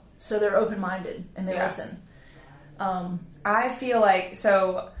willing. So they're open-minded and they listen. I feel like,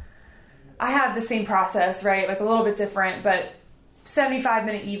 so I have the same process, right? Like a little bit different, but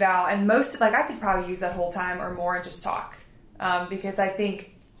 75-minute eval, and I could probably use that whole time or more and just talk. Because I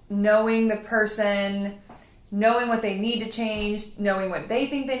think knowing the person, knowing what they need to change, knowing what they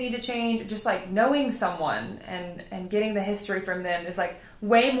think they need to change, just like knowing someone and getting the history from them is like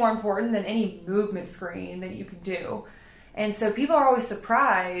way more important than any movement screen that you can do. And so people are always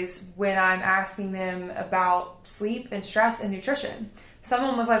surprised when I'm asking them about sleep and stress and nutrition.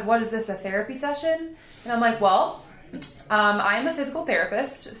 Someone was like, what is this, a therapy session? And I'm like, well, I am a physical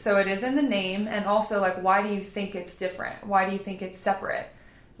therapist, so it is in the name. And also, like, why do you think it's different? Why do you think it's separate?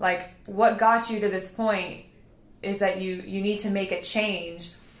 Like, what got you to this point is that you need to make a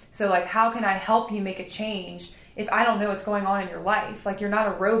change. So, like, how can I help you make a change if I don't know what's going on in your life? Like, you're not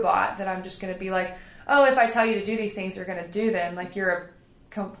a robot that I'm just going to be like, oh, if I tell you to do these things, you're going to do them. Like, you're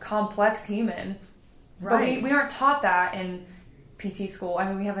a complex human. Right. But we aren't taught that in PT school. I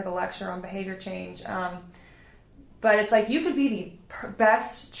mean, we have like a lecture on behavior change. But it's like you could be the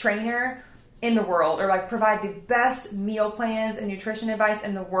best trainer in the world, or like provide the best meal plans and nutrition advice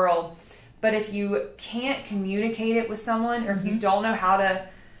in the world. But if you can't communicate it with someone, or if you don't know how to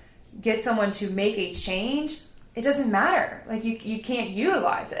get someone to make a change, it doesn't matter. Like, you can't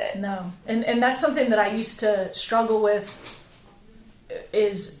utilize it. No. And that's something that I used to struggle with,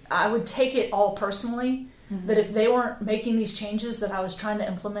 is I would take it all personally, that if they weren't making these changes that I was trying to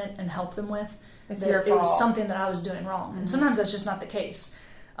implement and help them with, it's that your fault. It was something that I was doing wrong. And sometimes that's just not the case.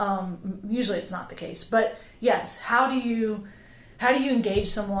 Usually it's not the case. But yes, how do you engage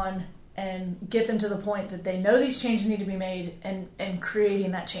someone and get them to the point that they know these changes need to be made, and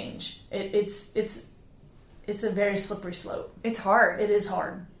creating that change? It's a very slippery slope. It's hard. It is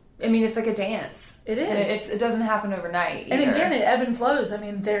hard. I mean, it's like a dance. It is. And it doesn't happen overnight either. And again, it ebb and flows. I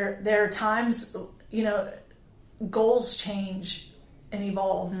mean, there are times, goals change and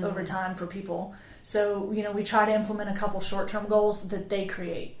evolve over time for people. So, we try to implement a couple short-term goals that they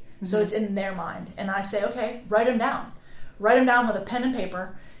create. So it's in their mind. And I say, okay, write them down. Write them down with a pen and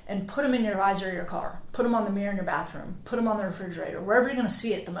paper, and put them in your visor of your car. Put them on the mirror in your bathroom. Put them on the refrigerator, wherever you're going to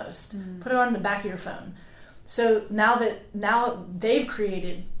see it the most. Put it on the back of your phone. So now they've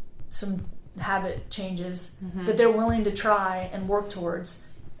created some habit changes that they're willing to try and work towards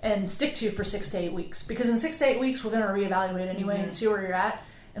and stick to for 6 to 8 weeks. Because in 6 to 8 weeks, we're going to reevaluate anyway and see where you're at.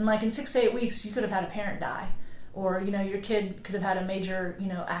 And like in 6 to 8 weeks, you could have had a parent die, or your kid could have had a major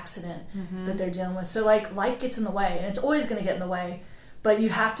accident that they're dealing with. So like, life gets in the way, and it's always going to get in the way. But you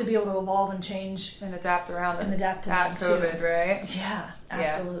have to be able to evolve and change and adapt around and adapt to that COVID, too. Right? Yeah,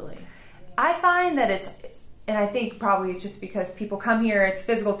 absolutely. Yeah. I find that and I think probably it's just because people come here, it's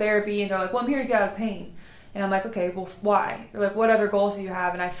physical therapy, and they're like, well, I'm here to get out of pain. And I'm like, okay, well, why? They're like, what other goals do you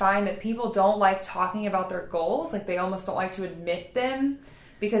have? And I find that people don't like talking about their goals. Like, they almost don't like to admit them,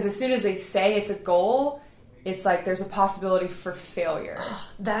 because as soon as they say it's a goal, it's like there's a possibility for failure.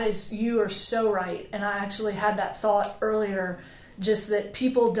 You are so right. And I actually had that thought earlier, just that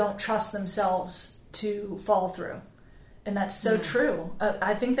people don't trust themselves to follow through. And that's so true.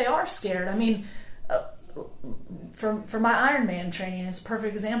 I think they are scared. I mean, for my Ironman training, it's a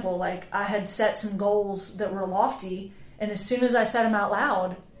perfect example. Like, I had set some goals that were lofty, and as soon as I said them out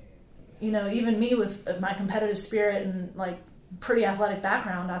loud, you know, even me with my competitive spirit and like pretty athletic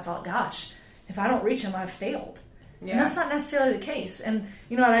background, I thought, gosh, if I don't reach them, I've failed. Yeah. And that's not necessarily the case. And,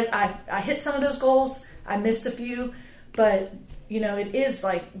 you know, I hit some of those goals. I missed a few, but, you know, it is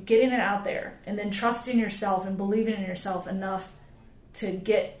like getting it out there and then trusting yourself and believing in yourself enough to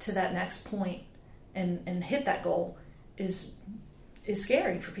get to that next point and hit that goal is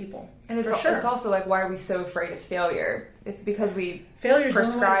scary for people. And it's also like, why are we so afraid of failure? It's because we Failure's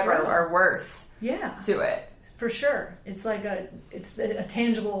prescribe our worth to it. For sure. It's like a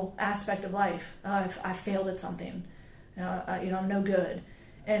tangible aspect of life. I failed at something. You know, I'm no good.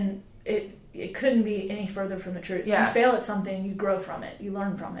 And it couldn't be any further from the truth. Yeah. You fail at something, you grow from it. You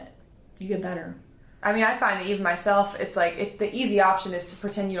learn from it. You get better. I mean, I find that even myself, it's like the easy option is to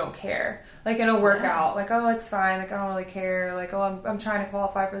pretend you don't care. Like in a workout, like, oh, it's fine. Like, I don't really care. Like, oh, I'm trying to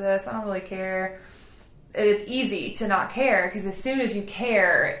qualify for this. I don't really care. It's easy to not care because as soon as you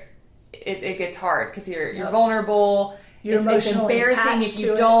care, it gets hard because you're vulnerable. It's embarrassing if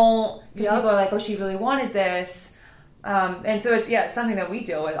you don't. Because people are like, oh, she really wanted this. And so it's something that we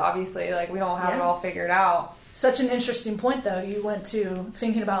deal with, obviously. Like, we don't have it all figured out. Such an interesting point, though. You went to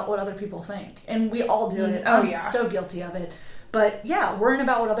thinking about what other people think. And we all do it. I'm so guilty of it. But, worrying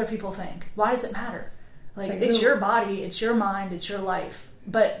about what other people think. Why does it matter? Like it's your body, it's your mind, it's your life.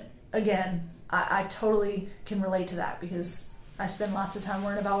 But, again, I totally can relate to that because I spend lots of time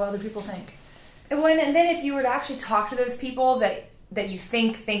worrying about what other people think. And then if you were to actually talk to those people that you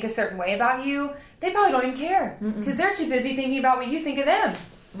think a certain way about you, they probably don't even care because they're too busy thinking about what you think of them.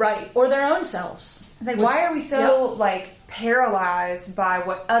 Right. Or their own selves. Like, why are we so paralyzed by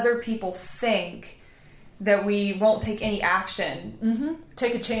what other people think that we won't take any action?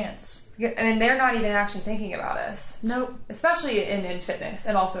 Take a chance. I mean, they're not even actually thinking about us. Nope. Especially in fitness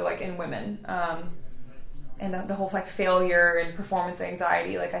and also like in women. And the whole like failure and performance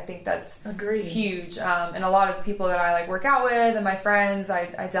anxiety, like I think that's huge. And a lot of people that I like work out with and my friends,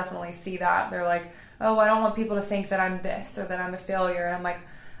 I definitely see that. They're like, oh, I don't want people to think that I'm this or that I'm a failure. And I'm like,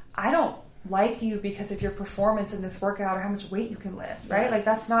 I don't like you because of your performance in this workout or how much weight you can lift, right? Yes. Like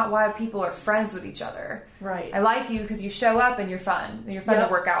that's not why people are friends with each other. Right. I like you because you show up and you're fun. And you're fun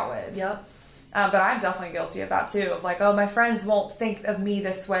to work out with. Yep. But I'm definitely guilty of that too. Of like, oh, my friends won't think of me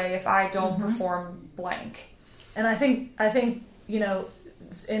this way if I don't perform blank. And I think you know,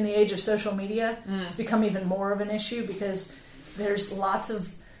 in the age of social media, it's become even more of an issue because there's lots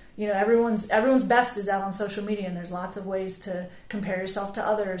of, you know, everyone's best is out on social media, and there's lots of ways to compare yourself to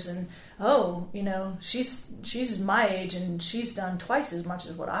others. And oh, you know, she's my age and she's done twice as much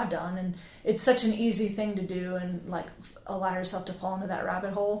as what I've done, and it's such an easy thing to do and like allow yourself to fall into that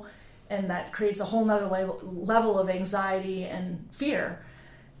rabbit hole, and that creates a whole nother level of anxiety and fear.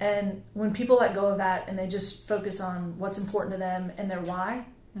 And when people let go of that and they just focus on what's important to them and their why,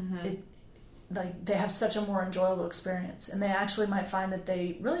 they have such a more enjoyable experience. And they actually might find that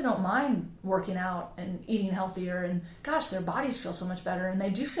they really don't mind working out and eating healthier. And gosh, their bodies feel so much better and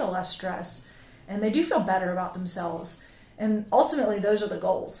they do feel less stress and they do feel better about themselves. And ultimately, those are the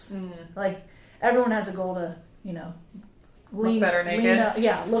goals. Like everyone has a goal to, you know, look better naked.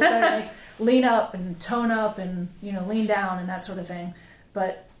 Look better naked. Lean up and tone up and, you know, lean down and that sort of thing.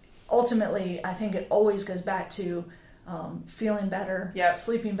 But ultimately, I think it always goes back to feeling better,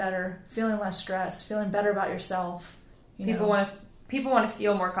 sleeping better, feeling less stress, feeling better about yourself. People want to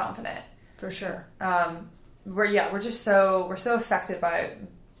feel more confident, for sure. We're so affected by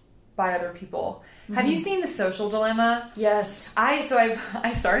other people. Have you seen The Social Dilemma? Yes. I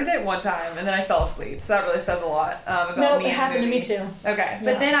started it one time and then I fell asleep. So that really says a lot about me. It happened to me too. Okay,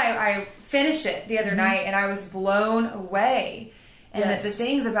 but then I finished it the other night and I was blown away. And the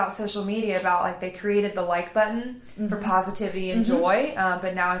things about social media, about like they created the like button for positivity and joy,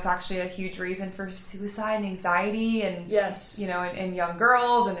 but now it's actually a huge reason for suicide and anxiety, and you know, in young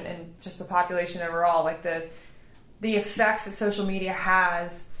girls and just the population overall. Like the effects that social media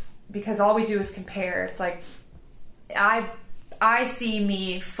has, because all we do is compare. It's like I see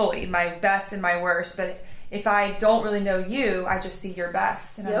me fully, my best and my worst, but if I don't really know you, I just see your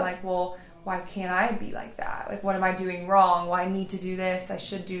best, and I'm like, well, why can't I be like that? Like, what am I doing wrong? Well, I need to do this. I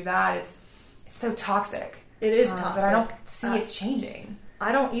should do that. It's so toxic. It is toxic. But I don't see it changing.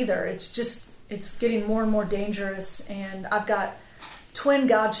 I don't either. It's getting more and more dangerous. And I've got twin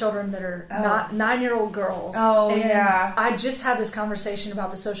godchildren that are not 9-year-old girls. Oh, and yeah. I just had this conversation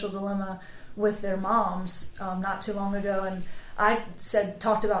about the social dilemma with their moms not too long ago, and I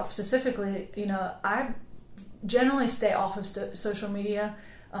talked about specifically, I generally stay off of social media.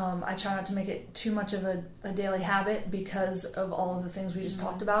 I try not to make it too much of a daily habit because of all of the things we just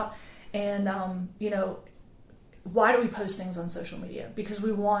talked about. And, why do we post things on social media? Because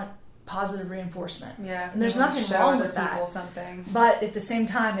we want positive reinforcement. Yeah. And there's nothing wrong with that. Something. But at the same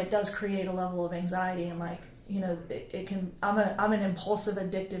time, it does create a level of anxiety, and it can, I'm an impulsive,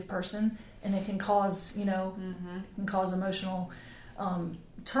 addictive person, and it can cause, it can cause emotional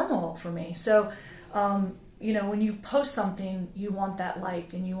turmoil for me. So, when you post something, you want that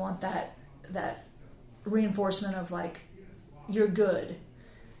like, and you want that reinforcement of like, you're good.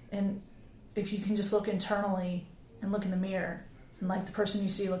 And if you can just look internally and look in the mirror and like the person you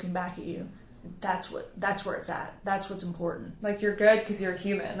see looking back at you, that's where it's at. That's what's important. Like, you're good because you're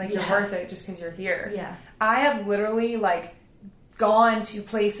human. Like, you're worth it just because you're here. Yeah. I have literally like gone to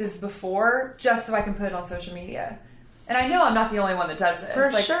places before just so I can put it on social media. And I know I'm not the only one that does this.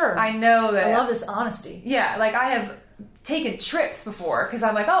 For sure. I know that. I love this honesty. Yeah. Like, I have taken trips before because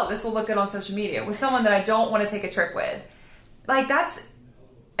I'm like, oh, this will look good on social media with someone that I don't want to take a trip with. Like, that's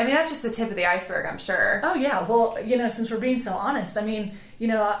just the tip of the iceberg, I'm sure. Oh, yeah. Well, since we're being so honest,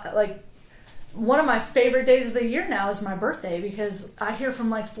 like, one of my favorite days of the year now is my birthday because I hear from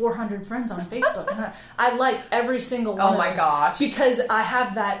like 400 friends on Facebook, and I like every single one of those. Oh my gosh. Because I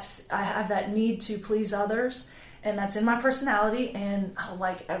have that need to please others, and that's in my personality, and I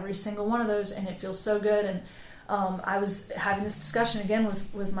like every single one of those, and it feels so good. And I was having this discussion again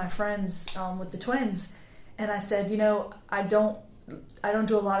with my friends, with the twins, and I said, I don't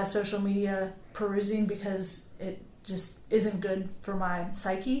do a lot of social media perusing because it just isn't good for my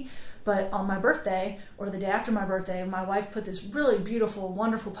psyche. But on my birthday, or the day after my birthday, my wife put this really beautiful,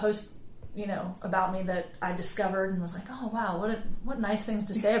 wonderful post, about me that I discovered, and was like, oh wow, what nice things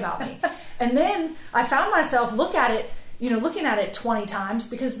to say about me. And then I found myself looking at it 20 times,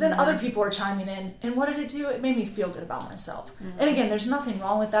 because then other people are chiming in, and what did it do? It made me feel good about myself. And again, there's nothing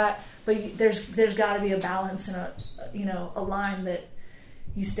wrong with that, but there's got to be a balance and a line that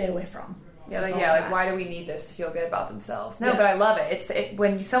you stay away from. Yeah, like why do we need this to feel good about themselves? No, yes. But I love it. It's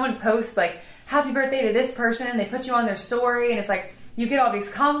when someone posts like happy birthday to this person, and they put you on their story, and it's like you get all these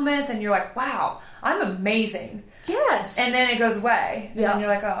compliments, and you're like, wow, I'm amazing. Yes. And then it goes away, and then you're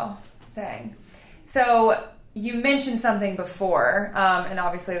like, oh, dang. So you mentioned something before, and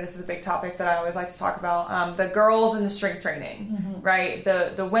obviously this is a big topic that I always like to talk about. The girls in the strength training, right?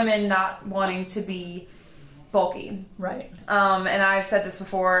 The women not wanting to be bulky, right? And I've said this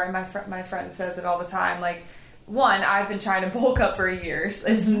before, and my friend says it all the time. Like, one, I've been trying to bulk up for years.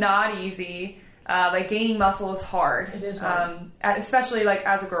 It's not easy. Like, gaining muscle is hard. It is hard, especially like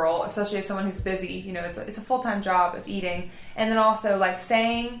as a girl, especially as someone who's busy. It's a full-time job of eating, and then also like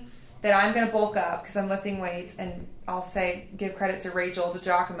saying that I'm going to bulk up because I'm lifting weights. And I'll give credit to Rachel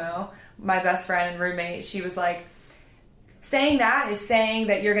DiGiacomo, my best friend and roommate. She was like, saying that is saying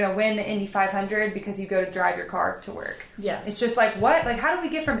that you're going to win the Indy 500 because you go to drive your car to work. Yes. It's just like, what? Like, how do we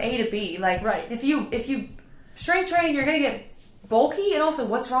get from A to B? Like, right. If you strength train, you're going to get bulky, and also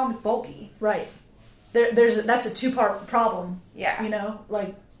what's wrong with bulky? Right. That's a two-part problem. Yeah.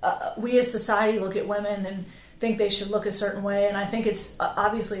 We as society look at women and think they should look a certain way, and I think it's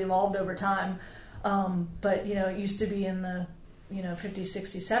obviously evolved over time. But, it used to be in the, 50s,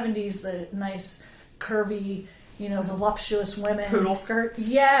 60s, 70s, the nice, curvy, voluptuous women. Poodle skirts.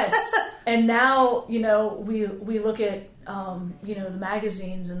 Yes. And now, we look at, the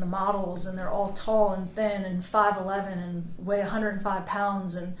magazines and the models, and they're all tall and thin and 5'11" and weigh 105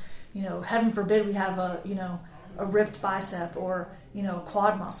 pounds. And, heaven forbid we have a ripped bicep or,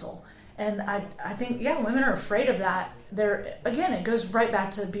 quad muscle. And I think, women are afraid of that. Again, it goes right back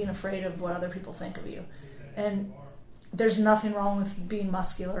to being afraid of what other people think of you. And there's nothing wrong with being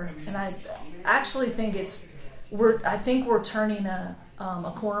muscular. And I actually think we're turning a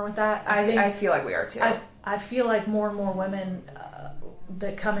corner with that. I feel like we are too. I feel like more and more women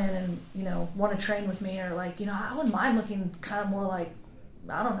that come in and want to train with me are like, I wouldn't mind looking kind of more like,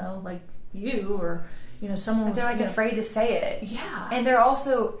 I don't know, like you, or someone. But they're like afraid to say it. Yeah, and they're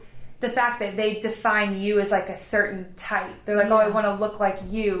also the fact that they define you as like a certain type. They're like, oh, I want to look like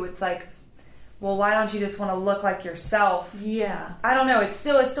you. It's like, well, why don't you just want to look like yourself? Yeah. I don't know. It's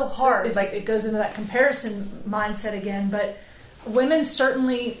still hard. So it goes into that comparison mindset again. But women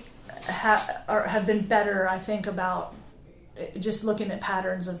certainly have been better, I think, about just looking at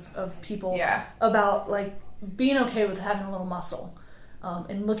patterns of people. Yeah. About like being okay with having a little muscle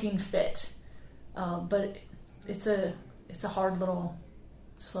and looking fit. But it's a hard little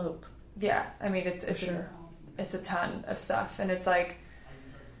slope. Yeah, I mean, it's sure. It's a ton of stuff, and it's like,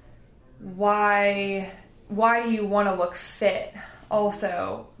 why do you want to look fit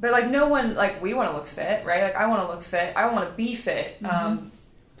also? But like, no one, like, we want to look fit, right? Like, I want to look fit. I want to be fit.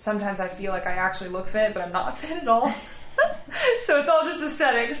 Sometimes I feel like I actually look fit, but I'm not fit at all. So it's all just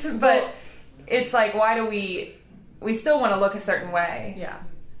aesthetics. But it's like, why do we still want to look a certain way? Yeah.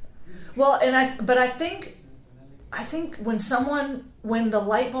 Well, I think when the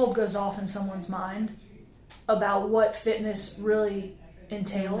light bulb goes off in someone's mind about what fitness really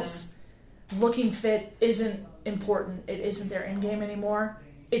entails, looking fit isn't important. It isn't their end game anymore.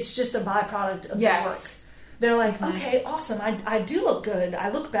 It's just a byproduct of their work. They're like, okay, awesome. I do look good. I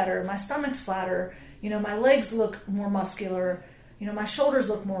look better. My stomach's flatter. My legs look more muscular. My shoulders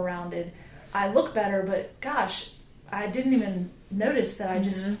look more rounded. I look better, but gosh, I didn't even notice that I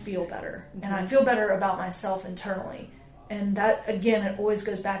just feel better. And I feel better about myself internally. And that, again, it always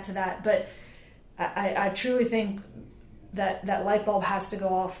goes back to that. But I truly think that light bulb has to go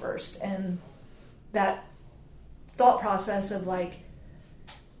off first. And that thought process of like,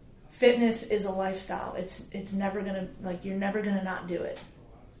 fitness is a lifestyle. It's never gonna, like, you're never gonna not do it.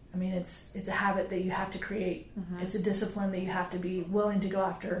 I mean, it's a habit that you have to create. It's a discipline that you have to be willing to go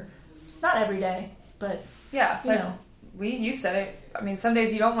after. Not every day, but you said it. I mean, some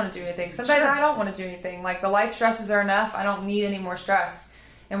days you don't want to do anything. Some days I don't want to do anything. Like, the life stresses are enough. I don't need any more stress.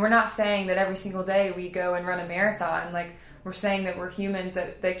 And we're not saying that every single day we go and run a marathon. Like, we're saying that we're humans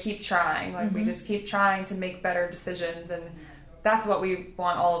that keep trying. Like, we just keep trying to make better decisions. And that's what we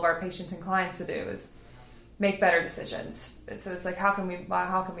want all of our patients and clients to do, is make better decisions. And so it's like, how can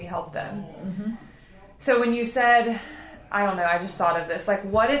we help them? So when you said, I don't know, I just thought of this. Like,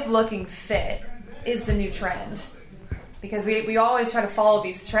 what if looking fit is the new trend? Because we always try to follow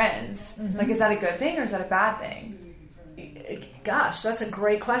these trends. Like, is that a good thing or is that a bad thing? Gosh, that's a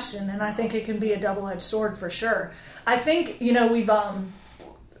great question, and I think it can be a double-edged sword for sure. I think we've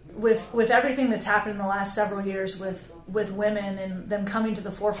with everything that's happened in the last several years with women and them coming to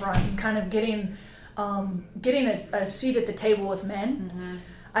the forefront and kind of getting a seat at the table with men.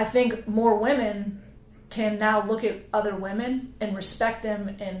 I think more women can now look at other women and respect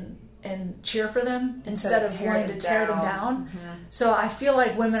them and cheer for them instead of wanting to tear them down. So I feel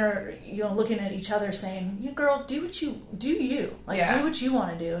like women are, looking at each other saying, "You girl, do what you do what you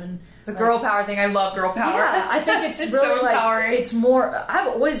want to do." And the girl power thing, I love girl power. Yeah, I think it's really so empowering. It's more. I've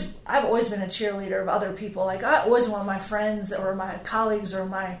always been a cheerleader of other people. Like, I always want my friends or my colleagues or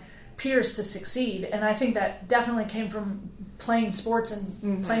my peers to succeed, and I think that definitely came from playing sports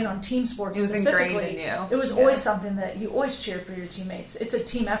and playing on team sports. It was specifically. Ingrained in you. It was always something that you always cheer for your teammates. It's a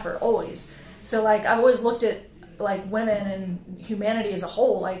team effort, always. So, like, I've always looked at, like, women and humanity as a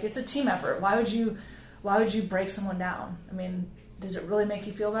whole. Like, it's a team effort. Why would you break someone down? I mean, does it really make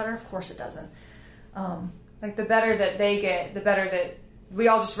you feel better? Of course it doesn't. Like, the better that they get, the better that we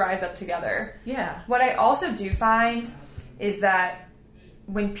all just rise up together. Yeah. What I also do find is that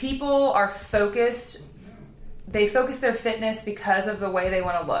when people are focused, they focus their fitness because of the way they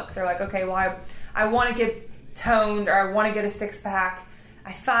want to look. They're like, okay, well, I want to get toned, or I want to get a six-pack.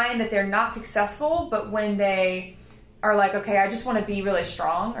 I find that they're not successful, but when they are like, okay, I just want to be really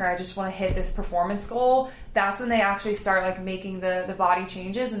strong, or I just want to hit this performance goal, that's when they actually start, like, making the body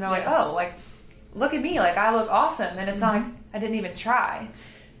changes, and they're like, oh, like, look at me, like, I look awesome, and it's not like I didn't even try.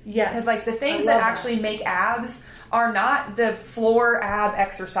 Yes. Because, like, the things that actually make abs are not the floor ab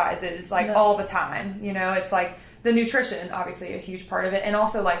exercises, like, all the time. It's like the nutrition, obviously a huge part of it, and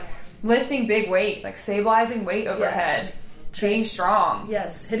also, like, lifting big weight, like stabilizing weight overhead, being strong.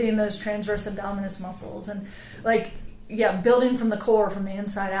 Yes, hitting those transverse abdominis muscles, and, like, building from the core, from the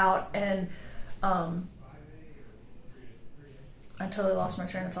inside out. And I totally lost my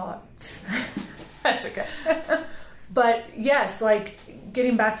train of thought. That's okay. But yes, like,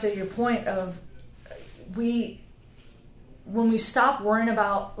 getting back to your point of when we stop worrying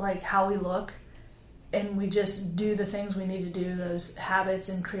about, like, how we look, and we just do the things we need to do, those habits,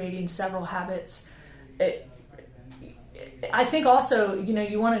 and creating several habits, I think also,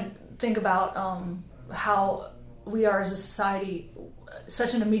 you want to think about how we are as a society,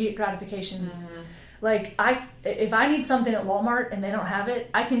 such an immediate gratification. Like, if I need something at Walmart and they don't have it,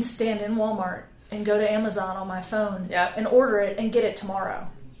 I can stand in Walmart and go to Amazon on my phone and order it and get it tomorrow.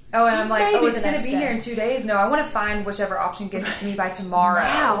 Oh, and I'm like, it's going to be here in 2 days? No, I want to find whichever option gets it to me by tomorrow.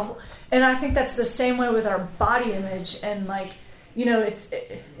 Wow. And I think that's the same way with our body image. And, like,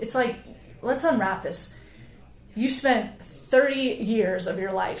 it's like, let's unwrap this. You spent 30 years of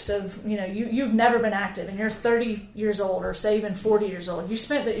your life, so you've never been active, and you're 30 years old, or say even 40 years old. You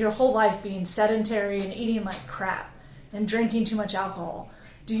spent your whole life being sedentary and eating like crap. and drinking too much alcohol.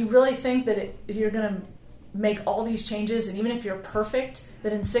 Do you really think that you're going to make all these changes, and even if you're perfect,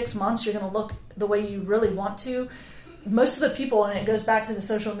 that in 6 months you're going to look the way you really want to? Most of the people, and it goes back to the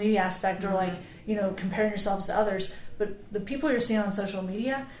social media aspect, or like, comparing yourselves to others, but the people you're seeing on social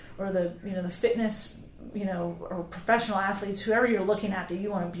media, or the fitness, or professional athletes, whoever you're looking at that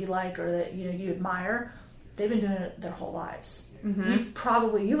you want to be like, or that you admire, they've been doing it their whole lives.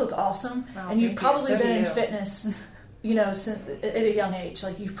 You look awesome, and you've probably been in fitness since at a young age.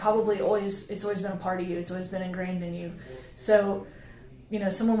 Like, you've probably it's always been a part of you. It's always been ingrained in you. So,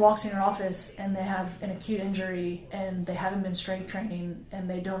 someone walks in your office and they have an acute injury and they haven't been strength training and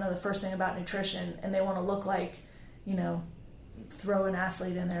they don't know the first thing about nutrition, and they want to look like, throw an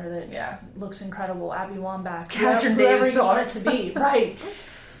athlete in there that looks incredible, Abby Wambach, whoever you want it to be, right?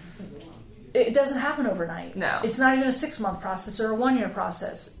 It doesn't happen overnight. No. It's not even a 6-month process or a 1-year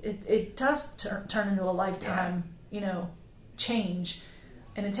process. It does turn into a lifetime, change,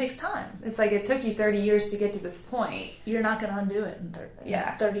 and it takes time. It's like it took you 30 years to get to this point. You're not going to undo it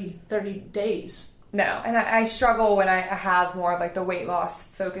in 30 days. No, and I struggle when I have more of like the weight loss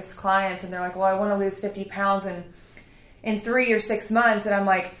focused clients, and they're like, well, I want to lose 50 pounds in 3 or 6 months, and I'm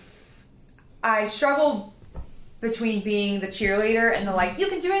like, I struggle between being the cheerleader and the like, you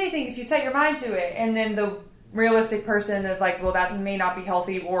can do anything if you set your mind to it, and then the realistic person of like, well, that may not be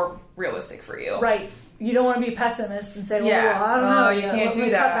healthy or realistic for you. Right. You don't want to be a pessimist and say, well, I don't know. You can't do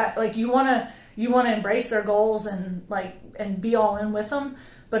that. Like, you want to embrace their goals and be all in with them,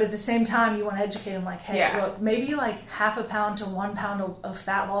 but at the same time, you want to educate them, like, hey, look, maybe like half a pound to 1 pound of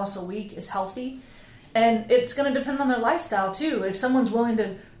fat loss a week is healthy. And it's going to depend on their lifestyle too. If someone's willing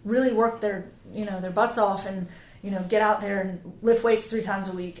to really work their butts off and, get out there and lift weights 3 times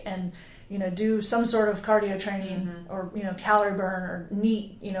a week and, do some sort of cardio training or, calorie burn or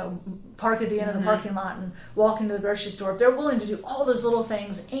neat, park at the end of the parking lot and walk into the grocery store. If they're willing to do all those little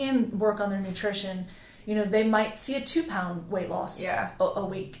things and work on their nutrition, they might see a 2-pound weight loss a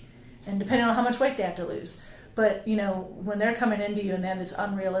week, and depending on how much weight they have to lose. But, when they're coming into you and they have this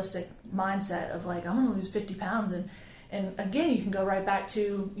unrealistic mindset of like, I'm going to lose 50 pounds. And again, you can go right back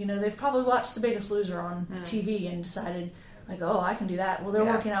to, they've probably watched The Biggest Loser on TV and decided like, oh, I can do that. Well, they're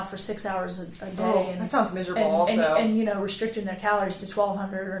working out for 6 hours a day. Oh, that sounds miserable also. And restricting their calories to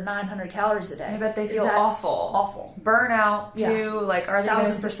 1,200 or 900 calories a day. I bet they feel awful. Awful. Burnout too. Like, are they going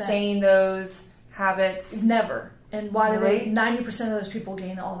to sustain those habits? Never. And why really? do 90% of those people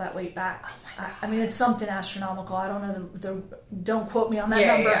gain all that weight back? Oh my God. I mean, it's something astronomical. I don't know don't quote me on that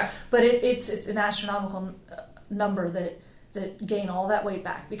number, but it's an astronomical number that gain all that weight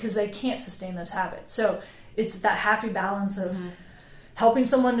back because they can't sustain those habits. So it's that happy balance of helping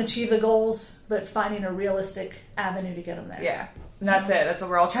someone achieve the goals, but finding a realistic avenue to get them there. Yeah, and that's it. That's what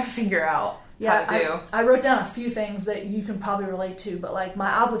we're all trying to figure out how to do. I wrote down a few things that you can probably relate to, but like my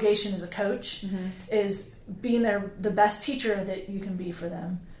obligation as a coach is being the best teacher that you can be for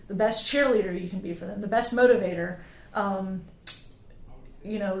them, the best cheerleader you can be for them, the best motivator, a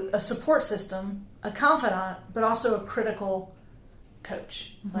support system, a confidant, but also a critical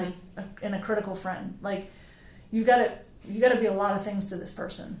coach, and a critical friend. Like, you got to be a lot of things to this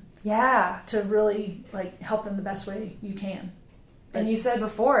person. Yeah. To really like help them the best way you can. And you said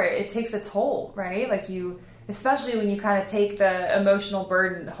before, it takes a toll, right? Like, especially when you kind of take the emotional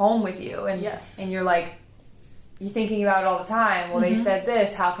burden home with you, and and you're like, you're thinking about it all the time. Well, they said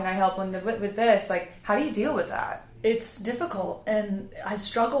this. How can I help them with this? Like, how do you deal with that? It's difficult, and I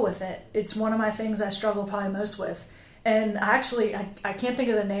struggle with it. It's one of my things I struggle probably most with. And actually, I can't think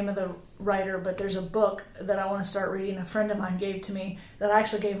of the name of the writer, but there's a book that I want to start reading. A friend of mine gave to me that I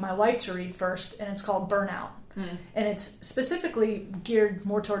actually gave my wife to read first, and it's called Burnout. And it's specifically geared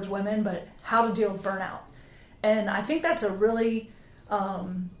more towards women, but how to deal with burnout. And I think that's a really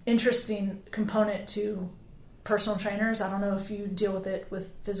interesting component to personal trainers. I don't know if you deal with it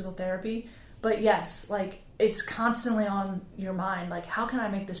with physical therapy, but yes, like, it's constantly on your mind. Like, how can I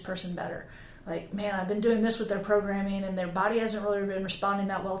make this person better? Like, man, I've been doing this with their programming and their body hasn't really been responding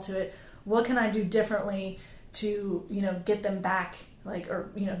that well to it. What can I do differently to, get them back,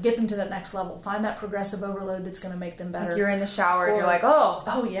 get them to that next level? Find that progressive overload that's going to make them better. Like, you're in the shower and you're like,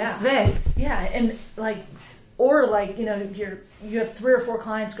 oh yeah, this. Yeah. And you have 3 or 4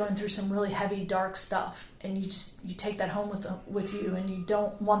 clients going through some really heavy, dark stuff, and you take that home with you, and you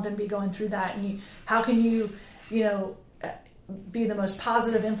don't want them to be going through that. And how can you be the most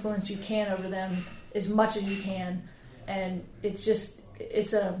positive influence you can over them as much as you can? And it's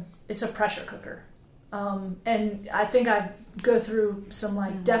a pressure cooker. And I think I go through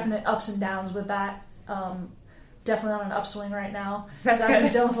some definite ups and downs with that. definitely on an upswing right now. That's I've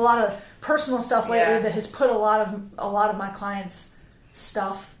been dealing with a lot of personal stuff lately that has put a lot of my clients'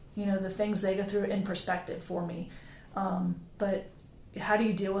 stuff, the things they go through, in perspective for me. But how do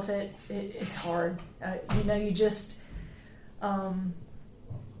you deal with it? It's hard. You just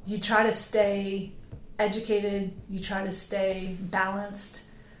you try to stay educated. You try to stay balanced.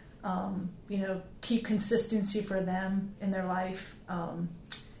 Keep consistency for them in their life.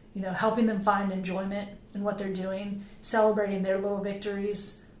 Helping them find enjoyment in what they're doing, celebrating their little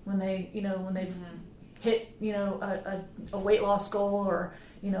victories when they've hit, a weight loss goal, or,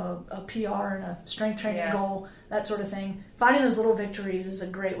 a PR and a strength training goal, that sort of thing. Finding those little victories is a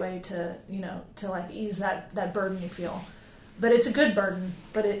great way to, to like ease that burden you feel. But it's a good burden,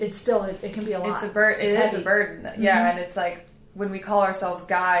 but it's still, it can be a lot. It is a burden. Yeah. And it's like, when we call ourselves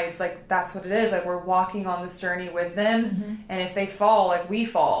guides, like, that's what it is. Like, we're walking on this journey with them, and if they fall, like, we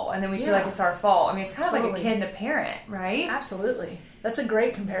fall, and then we feel like it's our fault. I mean, it's kind of like a kid and a parent, right? Absolutely. That's a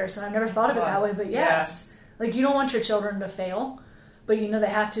great comparison. I've never thought of it that way, but yes. Like, you don't want your children to fail, but they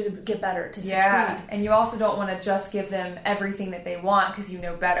have to get better to succeed. Yeah, and you also don't want to just give them everything that they want, because you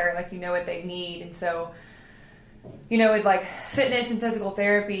know better, like, you know what they need. And so, with, like, fitness and physical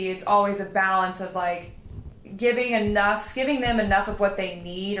therapy, it's always a balance of, like, giving them enough of what they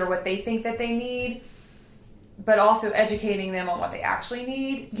need or what they think that they need, but also educating them on what they actually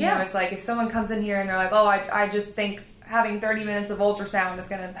need. It's like, if someone comes in here and they're like, oh, I just think having 30 minutes of ultrasound is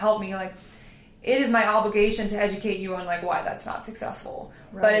going to help me, like, it is my obligation to educate you on, like, why that's not successful.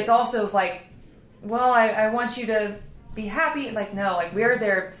 Right. But it's also like, well, I want you to be happy. Like, no, like, we're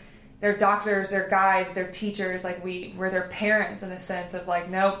their doctors, their guides, their teachers. Like, we're their parents in a sense of, like,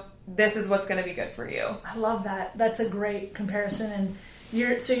 nope, this is what's going to be good for you. I love that. That's a great comparison. And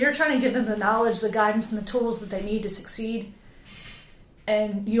you're trying to give them the knowledge, the guidance, and the tools that they need to succeed.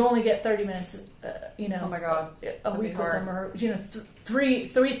 And you only get 30 minutes, oh my God, a week with them, or three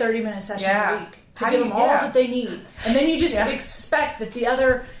 30-minute sessions a week to give them all that they need. And then you just expect that the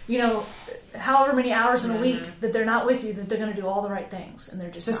other, however many hours in a week that they're not with you, that they're going to do all the right things, and they're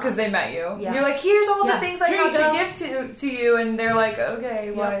just because they met you. Yeah. You're like, here's all the things I have to give to you, and they're like,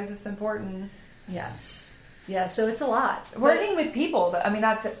 okay, why is this important? Yes, yeah. So it's a lot. Working with people, I mean,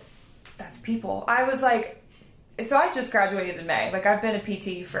 that's people. I was like, so I just graduated in May. Like, I've been a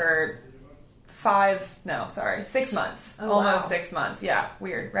PT for 6 months, almost 6 months. Yeah,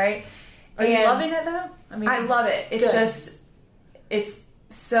 weird, right? Are you loving it though? I mean, I love it. It's just, it's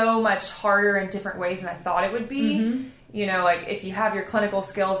so much harder in different ways than I thought it would be. Like, if you have your clinical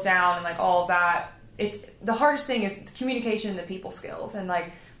skills down and, like, all of that, it's the hardest thing is the communication and the people skills. And,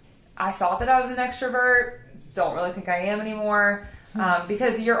 like, I thought that I was an extrovert. Don't really think I am anymore.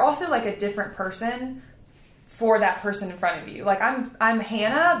 Because you're also, like, a different person for that person in front of you. Like, I'm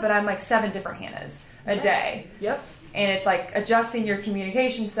Hannah, but I'm like 7 different Hannahs a day. Yep. And it's like adjusting your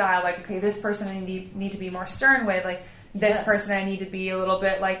communication style. Like, okay, this person I need to be more stern with. Like, this person I need to be a little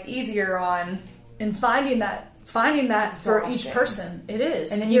bit, like, easier on. And finding that for each person, it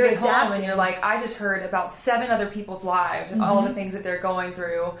is. And then you get home and you're like, I just heard about 7 other people's lives and all of the things that they're going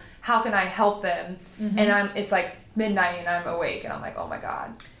through. How can I help them? And it's like midnight and I'm awake and I'm like, oh my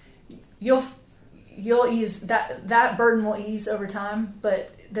God. You'll ease that burden will ease over time,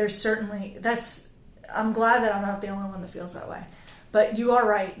 but there's certainly I'm glad that I'm not the only one that feels that way. But you are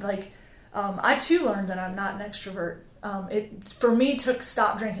right. Like, I too learned that I'm not an extrovert. It for me took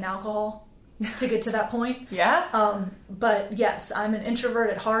stop drinking alcohol to get to that point. Yeah. But yes, I'm an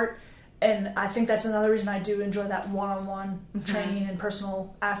introvert at heart, and I think that's another reason I do enjoy that one-on-one training and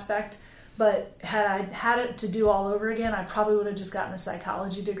personal aspect. But had I had it to do all over again, I probably would have just gotten a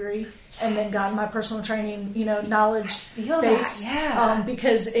psychology degree and then gotten my personal training, knowledge base. Yeah.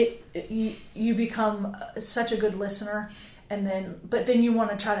 Because you become such a good listener, but then you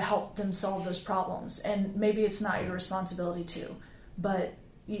want to try to help them solve those problems. And maybe it's not your responsibility to, but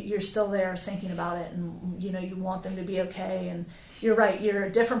you're still there thinking about it, and you want them to be okay. And you're right. You're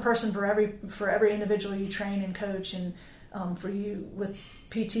a different person for every individual you train and coach, and for you with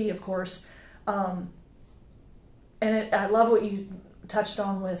PT, of course. I love what you touched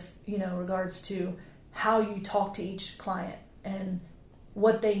on with, regards to how you talk to each client and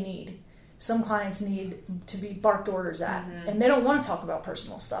what they need. Some clients need to be barked orders at, and they don't want to talk about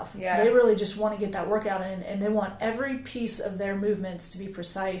personal stuff. Yeah. They really just want to get that workout in, and they want every piece of their movements to be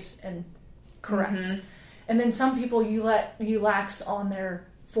precise and correct. And then some people you lax on their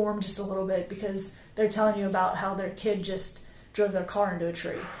form just a little bit because they're telling you about how their kid just drove their car into a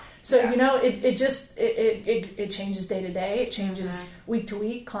tree. So, it changes day to day. It changes week to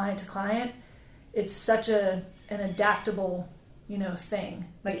week, client to client. It's such an adaptable, thing.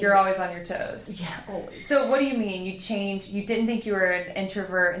 Like you're always on your toes. Yeah, always. So what do you mean? You changed, you didn't think you were an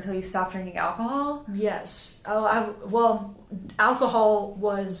introvert until you stopped drinking alcohol? Yes. Alcohol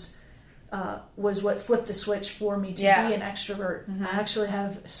was what flipped the switch for me to be an extrovert. Mm-hmm. I actually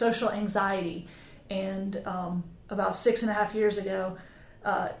have social anxiety, and about 6.5 years ago,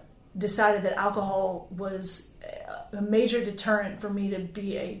 decided that alcohol was a major deterrent for me to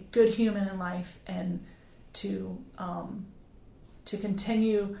be a good human in life and to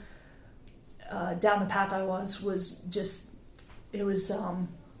continue down the path I was just it was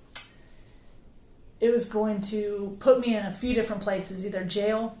going to put me in a few different places, either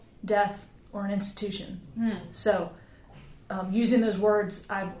jail, death, or an institution. So using those words,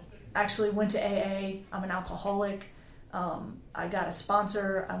 I actually went to AA. I'm an alcoholic. I got a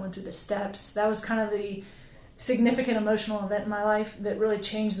sponsor. I went through the steps. That was kind of the significant emotional event in my life that really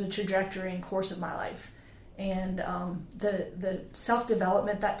changed the trajectory and course of my life. And the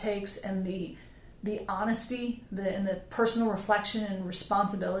self-development that takes, and the honesty, and the personal reflection and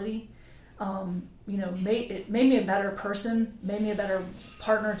responsibility, it made me a better person, made me a better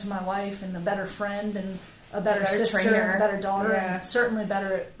partner to my wife, and a better friend, and a better sister, trainer. and a better daughter, and certainly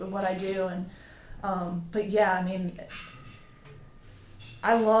better at what I do. And but yeah, I mean,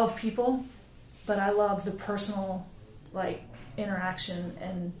 I love people, but I love the personal, interaction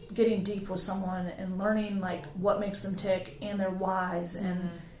and getting deep with someone and learning what makes them tick and their whys, and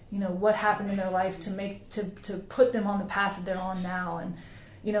what happened in their life to put them on the path that they're on now. And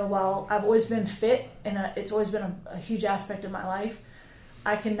while I've always been fit, and it's always been a huge aspect of my life,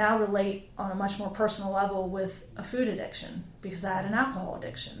 I can now relate on a much more personal level with a food addiction, because I had an alcohol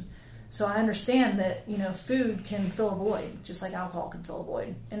addiction. So I understand that food can fill a void just like alcohol can fill a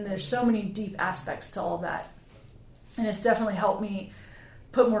void, and there's so many deep aspects to all of that. And it's definitely helped me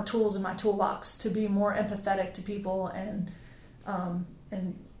put more tools in my toolbox to be more empathetic to people, and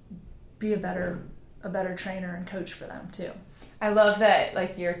be a better trainer and coach for them too. I love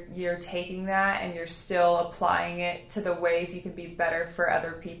that you're taking that and you're still applying it to the ways you can be better for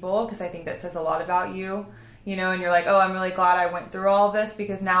other people, because I think that says a lot about you, and you're like, oh, I'm really glad I went through all this,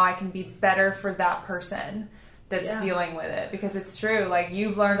 because now I can be better for that person that's dealing with it. Because it's true,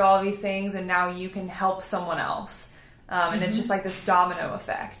 you've learned all these things and now you can help someone else. And it's just this domino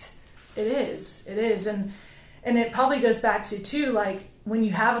effect. It is. And it probably goes back to too, when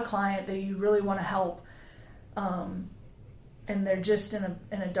you have a client that you really want to help, and they're just in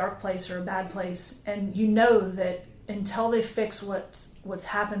a dark place or a bad place, and that until they fix what's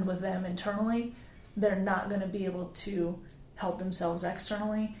happened with them internally, they're not going to be able to help themselves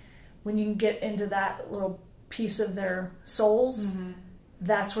externally. When you can get into that little piece of their souls,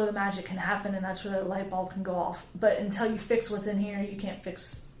 that's where the magic can happen, and that's where the light bulb can go off. But until you fix what's in here, you can't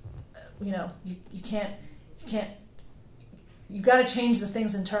fix, you got to change the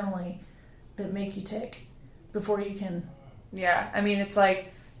things internally that make you tick before you can. Yeah. I mean, it's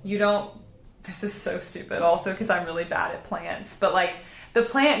this is so stupid also, because I'm really bad at plants, but the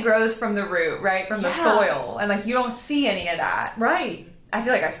plant grows from the root, right? From the soil, and you don't see any of that. Right. I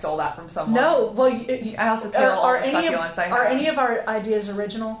feel like I stole that from someone. No, well, I also kill all the succulents I have. Are any of our ideas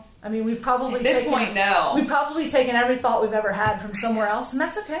original? I mean, we've probably At this point, no. We've probably taken every thought we've ever had from somewhere else, and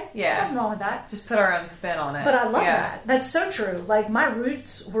that's okay. Yeah. There's nothing wrong with that. Just put our own spin on it. But I love that. That's so true. My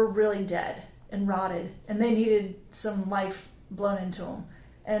roots were really dead and rotted, and they needed some life blown into them.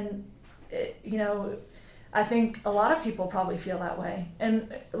 And, I think a lot of people probably feel that way.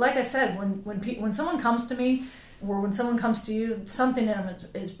 And like I said, when someone comes to me, or when someone comes to you, something in them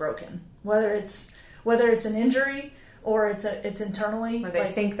is broken. Whether it's an injury or it's internally, or they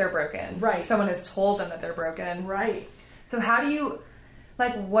think they're broken. Right. Someone has told them that they're broken. Right. So how do you,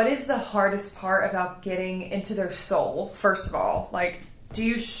 what is the hardest part about getting into their soul? First of all, do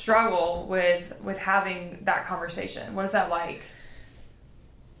you struggle with having that conversation? What is that like?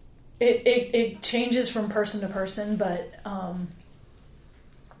 It changes from person to person, but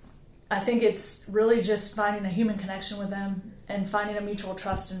I think it's really just finding a human connection with them and finding a mutual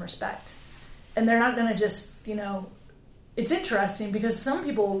trust and respect. And they're not going to just, it's interesting because some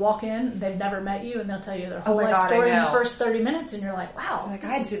people will walk in, they've never met you, and they'll tell you their whole life story in the first 30 minutes, and you're like, wow.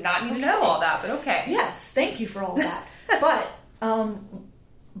 I did not need to know all that, but okay. Yes, thank you for all that.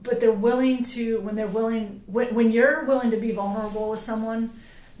 But they're willing to, when you're willing to be vulnerable with someone,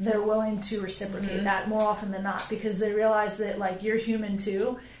 they're willing to reciprocate that more often than not, because they realize that you're human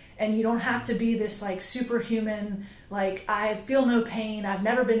too. And you don't have to be this superhuman, I feel no pain. I've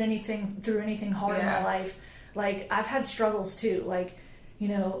never been through anything hard in my life. I've had struggles too.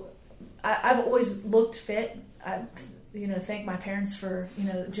 I've always looked fit. I, thank my parents for,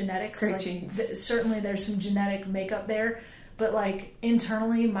 genetics. Great genes. Certainly there's some genetic makeup there. but like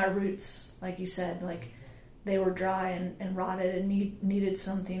internally, my roots, like you said, like they were dry and rotted and needed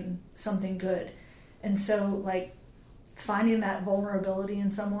something good. And so like finding that vulnerability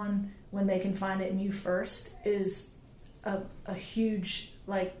in someone when they can find it in you first is a huge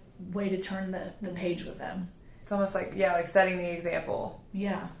like way to turn the page with them. It's almost like, yeah, like setting the example.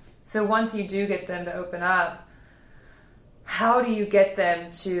 Yeah. So once you do get them to open up, how do you get them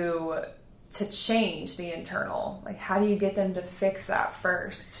to change the internal? Like, how do you get them to fix that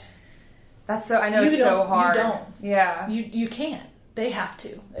first? That's so, I know it's so hard. You don't. Yeah. You can't. They have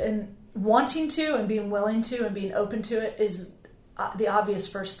to. And wanting to and being willing to and being open to it is the obvious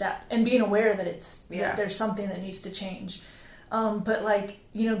first step. And being aware that that there's something that needs to change. But like,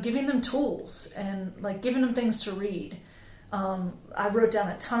 giving them tools and like giving them things to read. I wrote down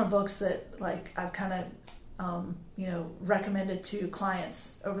a ton of books that like I've kind of recommended to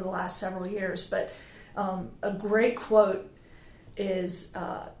clients over the last several years. But a great quote is,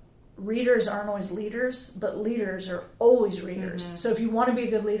 readers aren't always leaders, but leaders are always readers. Mm-hmm. So if you want to be a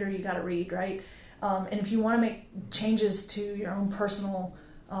good leader, you got to read, right? And if you want to make changes to your own personal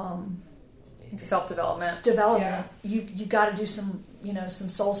self-development, you got to do some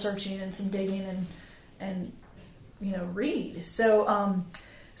soul searching and some digging and read. So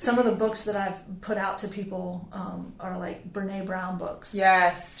some of the books that I've put out to people are like Brene Brown books.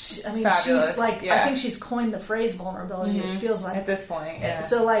 Yes. Fabulous. She's like, I think she's coined the phrase vulnerability. Mm-hmm. It feels like at this point. Yeah.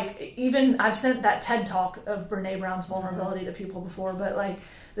 So like, even I've sent that TED talk of Brene Brown's vulnerability to people before, but like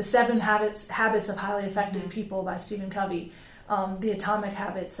the 7 Habits of Highly Effective People by Stephen Covey, The Atomic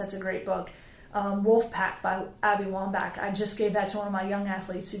Habits, that's a great book. Wolfpack by Abby Wambach. I just gave that to one of my young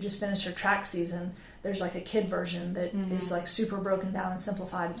athletes who just finished her track season. There's like a kid version that is like super broken down and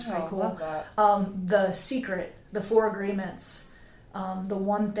simplified. It's pretty cool. Love that. The Secret, The 4 Agreements, The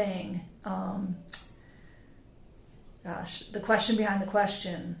One Thing, The Question Behind the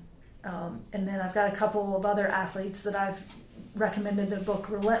Question. And then I've got a couple of other athletes that I've recommended the book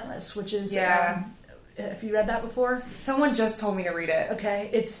Relentless, which is... have you read that before? Someone just told me to read it. Okay,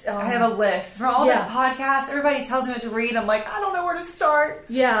 it's... I have a list. For all the podcasts, everybody tells me what to read. I'm like, I don't know where to start.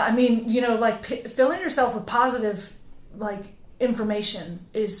 Yeah, I mean, like filling yourself with positive, like, information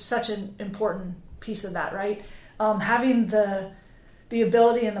is such an important piece of that, right? Having the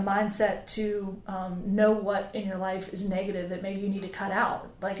ability and the mindset to know what in your life is negative that maybe you need to cut out.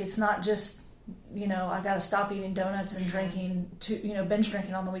 Like, it's not just, I got to stop eating donuts and drinking, binge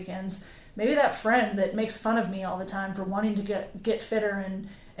drinking on the weekends. Maybe that friend that makes fun of me all the time for wanting to get fitter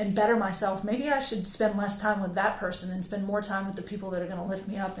and better myself, maybe I should spend less time with that person and spend more time with the people that are going to lift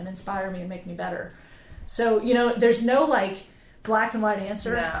me up and inspire me and make me better. So, there's no like black and white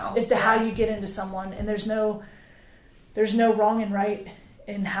answer as to how you get into someone, and there's no wrong and right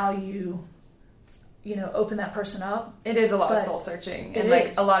in how you open that person up. It is a lot of soul searching, and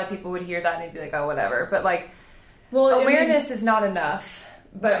like a lot of people would hear that and they'd be like, oh, whatever. But like, awareness is not enough.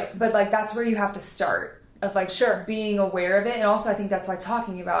 But like that's where you have to start of like being aware of it. And also I think that's why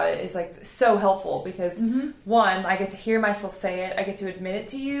talking about it is like so helpful because one, I get to hear myself say it, I get to admit it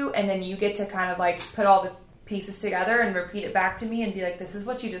to you, and then you get to kind of like put all the pieces together and repeat it back to me and be like, this is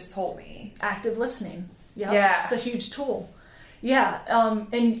what you just told me. Active listening. Yep. Yeah. It's a huge tool. Yeah.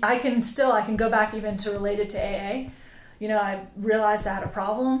 And I can go back even to relate it to AA. I realized I had a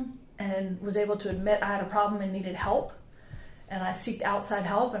problem and was able to admit I had a problem and needed help. And I sought outside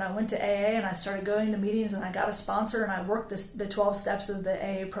help, and I went to AA, and I started going to meetings, and I got a sponsor, and I worked the 12 steps of the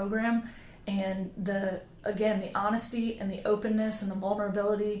AA program. And the honesty and the openness and the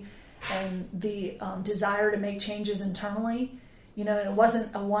vulnerability and the desire to make changes internally, and it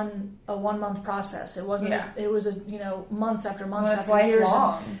wasn't a one month process. It wasn't. It was months after months after years.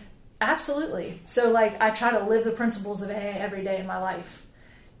 Lifelong. Absolutely. So like I try to live the principles of AA every day in my life,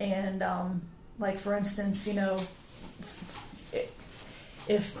 and like for instance,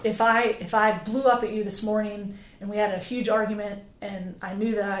 If I blew up at you this morning and we had a huge argument and I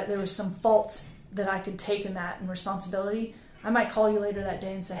knew that there was some fault that I could take in that and responsibility, I might call you later that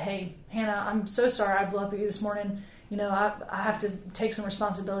day and say, hey, Hannah, I'm so sorry I blew up at you this morning. I have to take some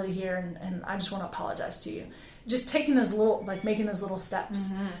responsibility here and I just want to apologize to you. Just taking those making those little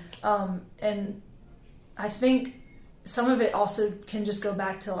steps. Mm-hmm. And I think some of it also can just go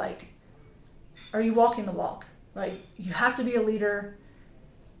back to like, are you walking the walk? Like you have to be a leader.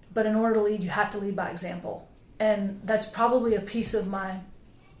 But in order to lead, you have to lead by example. And that's probably a piece of my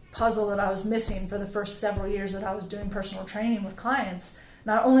puzzle that I was missing for the first several years that I was doing personal training with clients.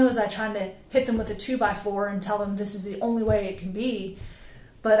 Not only was I trying to hit them with a 2x4 and tell them this is the only way it can be,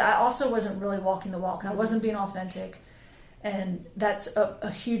 but I also wasn't really walking the walk. I wasn't being authentic. And that's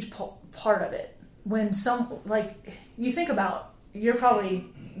a huge part of it. When you think about, you're probably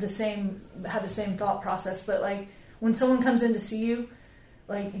have the same thought process, but like when someone comes in to see you,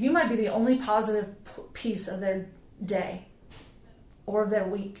 like you might be the only positive piece of their day or of their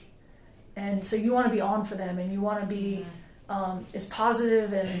week. And so you want to be on for them, and you want to be as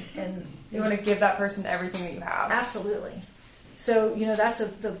positive and you want to give that person everything that you have. Absolutely. So, that's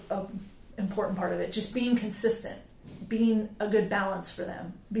the important part of it. Just being consistent, being a good balance for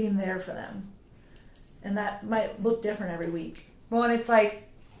them, being there for them. And that might look different every week. Well, and it's like,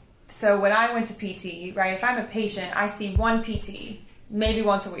 so when I went to PT, right, if I'm a patient, I see one PT, maybe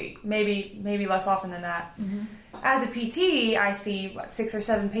once a week, maybe less often than that. Mm-hmm. As a PT, I see 6 or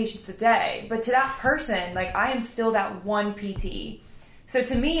 7 patients a day. But to that person, like, I am still that one PT. So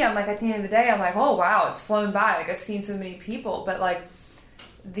to me, I'm like, at the end of the day, I'm like, oh, wow, it's flown by. Like, I've seen so many people. But, like,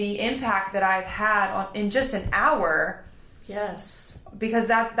 the impact that I've had in just an hour. Yes. Because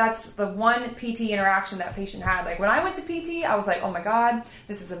that's the one PT interaction that patient had. Like, when I went to PT, I was like, oh, my God,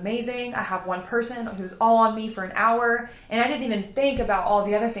 this is amazing. I have one person who's all on me for an hour. And I didn't even think about all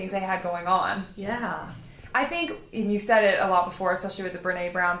the other things I had going on. Yeah. I think, and you said it a lot before, especially with the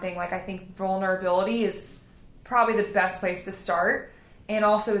Brene Brown thing, like, I think vulnerability is probably the best place to start. And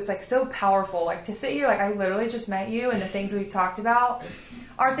also, it's, like, so powerful. Like, to sit here, like, I literally just met you, and the things that we've talked about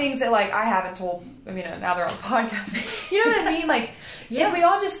are things that, like, I haven't told. I mean, now they're on the podcast. You know what I mean? Like, if we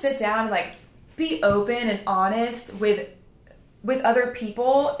all just sit down and, like, be open and honest with other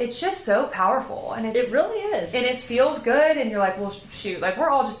people, it's just so powerful. And it really is. And it feels good, and you're like, well, shoot. Like, we're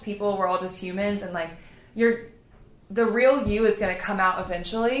all just people. We're all just humans, and, like, the real you is going to come out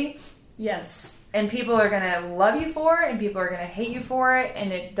eventually. Yes. And people are going to love you for it, and people are going to hate you for it,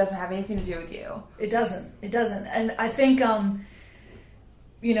 and it doesn't have anything to do with you. It doesn't. And I think,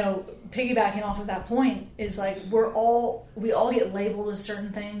 piggybacking off of that point is like, we all get labeled as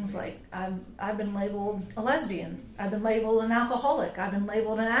certain things. Like, I've been labeled a lesbian. I've been labeled an alcoholic. I've been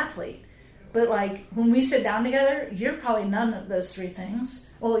labeled an athlete. But, like, when we sit down together, you're probably none of those 3 things.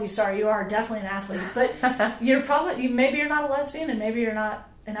 Well, you are definitely an athlete, but maybe you're not a lesbian, and maybe you're not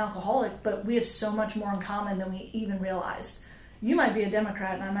an alcoholic, but we have so much more in common than we even realized. You might be a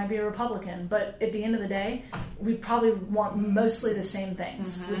Democrat and I might be a Republican, but at the end of the day, we probably want mostly the same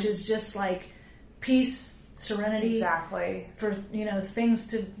things, which is just like peace, serenity. Exactly. For, things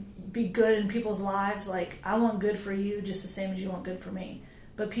to be good in people's lives. Like, I want good for you just the same as you want good for me.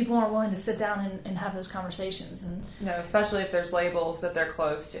 But people aren't willing to sit down and have those conversations. And no, especially if there's labels that they're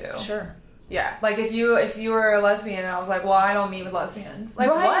close to. Sure. Yeah. Like, if you were a lesbian and I was like, well, I don't meet with lesbians.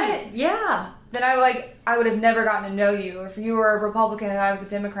 Like, right. What? Yeah. Then I would have never gotten to know you. Or if you were a Republican and I was a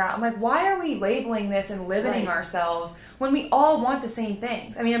Democrat, I'm like, why are we labeling this and limiting ourselves when we all want the same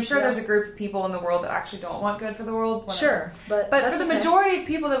things? I mean, I'm sure there's a group of people in the world that actually don't want good for the world. Whatever. Sure. But for the majority of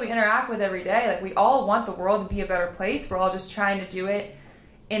people that we interact with every day, like, we all want the world to be a better place. We're all just trying to do it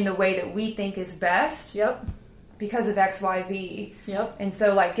in the way that we think is best. Yep. Because of X, Y, Z. Yep. And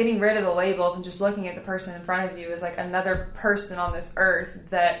so, like, getting rid of the labels and just looking at the person in front of you is like another person on this earth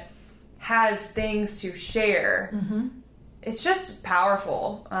that has things to share. Mm-hmm. It's just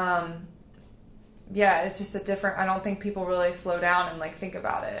powerful. It's just I don't think people really slow down and, like, think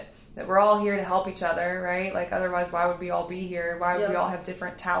about it. That we're all here to help each other, right? Like, otherwise, why would we all be here? Why would we all have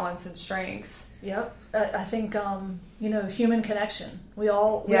different talents and strengths? Yep. I think, human connection. We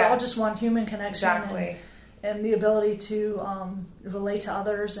all just want human connection. Exactly. And the ability to relate to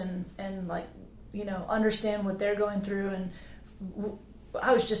others and understand what they're going through. And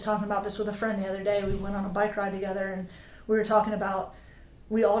I was just talking about this with a friend the other day. We went on a bike ride together, and we were talking about,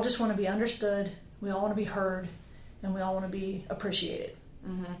 we all just want to be understood, we all want to be heard, and we all want to be appreciated.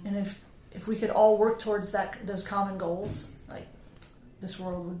 Mm-hmm. And if we could all work towards those common goals, like, this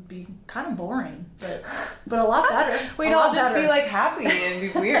world would be kind of boring, but a lot better. We'd all just be, like, happy and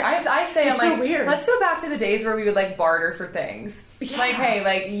be weird. I say, I'm like, weird. Let's go back to the days where we would, like, barter for things. Yeah. Like, hey,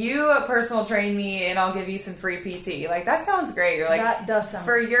 like, you personal train me and I'll give you some free PT. Like, that sounds great. You're like, that does sound.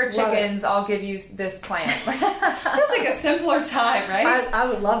 For your chickens, I'll give you this plant. That's like a simpler time, right? I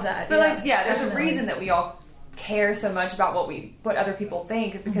would love that. But there's a reason that we all care so much about what other people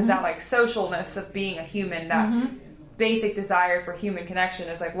think, because that, like, socialness of being a human, that basic desire for human connection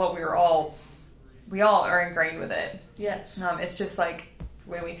is, like, what we all are ingrained with it. Yes. It's just, like,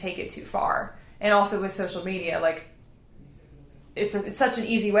 when we take it too far. And also with social media, like, it's such an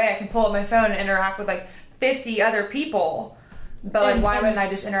easy way. I can pull up my phone and interact with, like, 50 other people, but why wouldn't I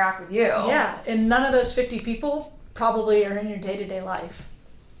just interact with you? Yeah, and none of those 50 people probably are in your day-to-day life.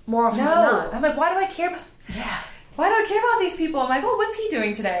 More often than not. I'm like, why do I care about... Yeah. Why do I care about these people? I'm like, oh, what's he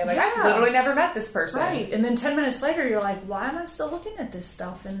doing today? Like, I've literally never met this person. Right. And then 10 minutes later, you're like, why am I still looking at this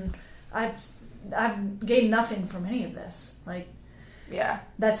stuff? And I've gained nothing from any of this. Like, yeah,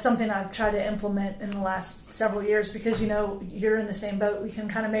 that's something I've tried to implement in the last several years because, you know, you're in the same boat. We can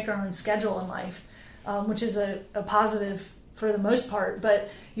kind of make our own schedule in life, which is a positive for the most part, but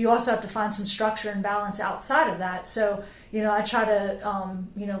you also have to find some structure and balance outside of that. So, you know, I try to,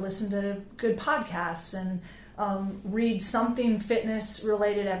 you know, listen to good podcasts and read something fitness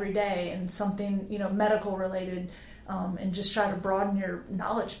related every day and something, you know, medical related, and just try to broaden your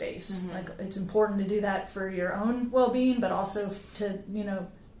knowledge base. Like, it's important to do that for your own well-being, but also to, you know,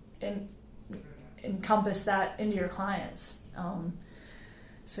 encompass that into your clients.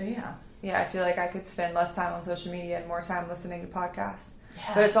 So yeah. Yeah, I feel like I could spend less time on social media and more time listening to podcasts.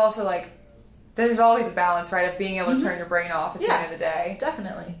 Yeah. But it's also like, there's always a balance, right, of being able to turn your brain off at the end of the day.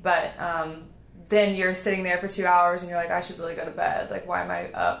 Definitely. But then you're sitting there for 2 hours and you're like, I should really go to bed. Like, why am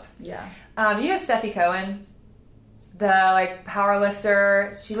I up? Yeah. You know Steffi Cohen, the like power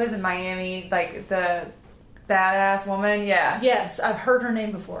lifter. She lives in Miami, like the badass woman. Yeah. Yes, I've heard her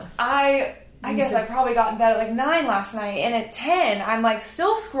name before. I guess I probably got in bed at like 9 last night, and at 10 I'm like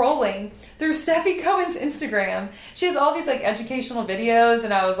still scrolling through Steffi Cohen's Instagram. She has all these like educational videos,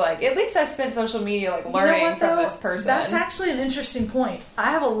 and I was like, at least I spent social media like learning from this person. That's actually an interesting point.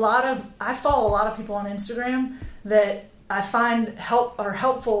 I follow a lot of people on Instagram that I find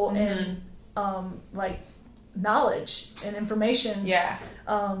helpful in like knowledge and information. Yeah.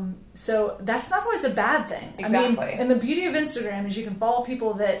 So that's not always a bad thing. Exactly. I mean, and the beauty of Instagram is you can follow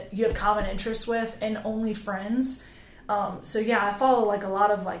people that you have common interests with and only friends. So yeah, I follow like a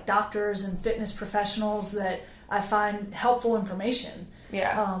lot of like doctors and fitness professionals that I find helpful information.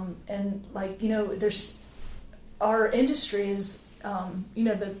 Yeah. And like, you know, our industry is, you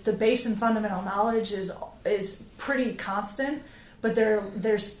know, the base and fundamental knowledge is pretty constant, but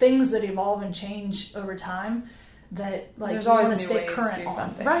there's things that evolve and change over time that like there's you always want to new stay ways current to do on.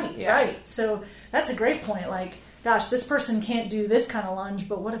 something. Right, Yeah. right. So that's a great point. Like, gosh, this person can't do this kind of lunge,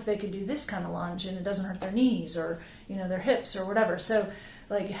 but what if they could do this kind of lunge and it doesn't hurt their knees or, you know, their hips or whatever. So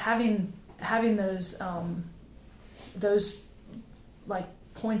like having those like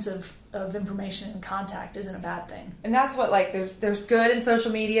points of information and contact isn't a bad thing. And that's what like there's good in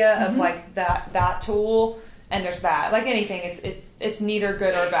social media of like that tool, and there's bad. Like anything, it's neither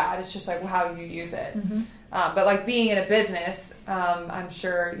good or bad. It's just like how you use it. But like being in a business, I'm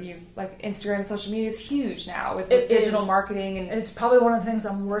sure you like Instagram, social media is huge now with digital marketing, and it's probably one of the things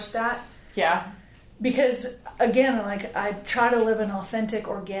I'm worst at. Yeah, because again, like I try to live an authentic,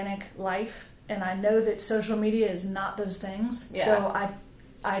 organic life, and I know that social media is not those things. Yeah. So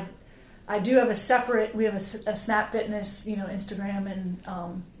I do have a separate. We have a Snap Fitness, you know, Instagram,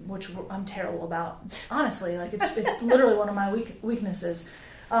 and which I'm terrible about. Honestly, like it's literally one of my weaknesses.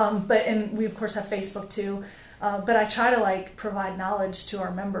 And we of course have Facebook too. But I try to like provide knowledge to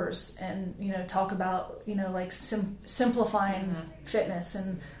our members, and you know, talk about, you know, like simplifying fitness,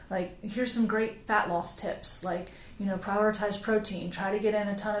 and like here's some great fat loss tips. Like, you know, prioritize protein, try to get in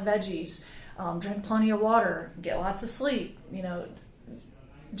a ton of veggies, drink plenty of water, get lots of sleep. You know,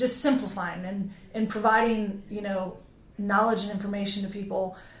 just simplifying and providing, you know, knowledge and information to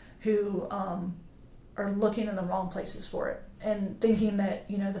people who are looking in the wrong places for it and thinking that,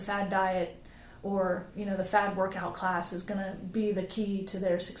 you know, the fad diet or, you know, the fad workout class is going to be the key to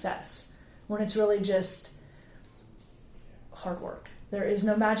their success, when it's really just hard work. There is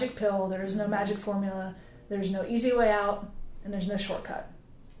no magic pill, there is no magic formula, there's no easy way out, and there's no shortcut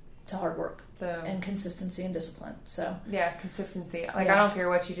to hard work and consistency and discipline. So yeah, consistency. Like, I don't care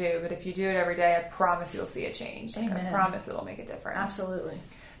what you do, but if you do it every day, I promise you'll see a change. Like, I promise it'll make a difference. Absolutely.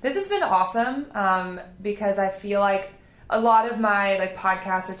 This has been awesome, because I feel like a lot of my like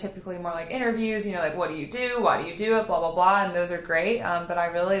podcasts are typically more like interviews, you know, like what do you do, why do you do it, blah blah blah, and those are great. But I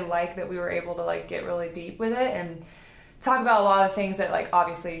really like that we were able to like get really deep with it and talk about a lot of things that like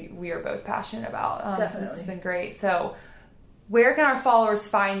obviously we are both passionate about. Definitely. So this has been great. So where can our followers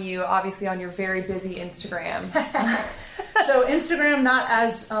find you? Obviously on your very busy Instagram. So Instagram not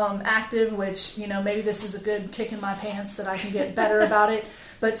as active, which, you know, maybe this is a good kick in my pants that I can get better about it.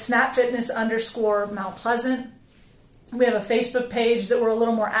 But snapfitness_Mount Pleasant. We have a Facebook page that we're a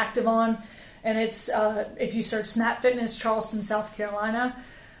little more active on, and it's if you search Snap Fitness Charleston, South Carolina,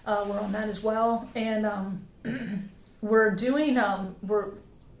 we're on that as well. And we're doing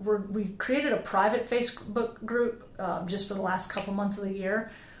we created a private Facebook group just for the last couple months of the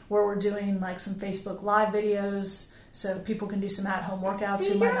year, where we're doing like some Facebook Live videos, so people can do some at-home workouts.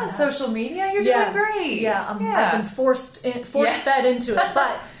 See, you're on social media. You're doing great. Yeah, I've been force fed into it,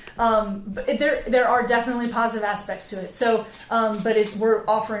 but there are definitely positive aspects to it. So, but we're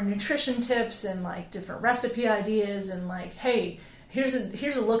offering nutrition tips and like different recipe ideas, and like, hey, here's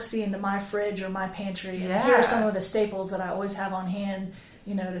a look-see into my fridge or my pantry, and here are some of the staples that I always have on hand,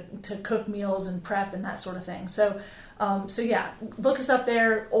 to cook meals and prep and that sort of thing. So look us up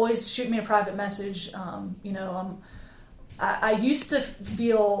there. Always shoot me a private message. I used to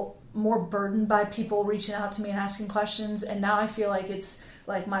feel more burdened by people reaching out to me and asking questions, and now I feel like it's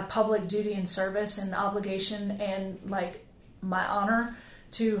like my public duty and service and obligation and like my honor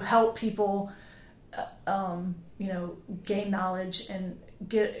to help people gain knowledge and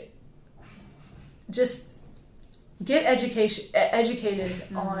get educated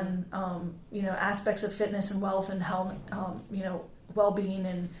on aspects of fitness and wealth and health, well-being,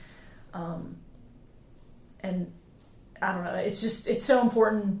 and I don't know, it's so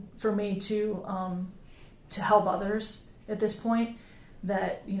important for me to help others at this point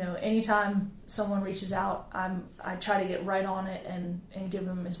that anytime someone reaches out, I try to get right on it and give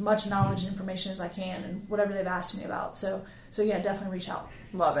them as much knowledge and information as I can and whatever they've asked me about. So yeah, definitely reach out.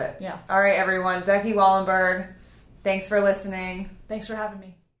 Love it. Yeah. All right, everyone. Becky Wollenberg, thanks for listening. Thanks for having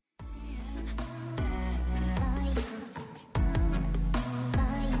me.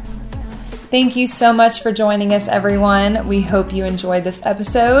 Thank you so much for joining us, everyone. We hope you enjoyed this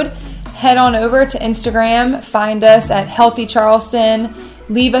episode. Head on over to Instagram, find us at Healthy Charleston,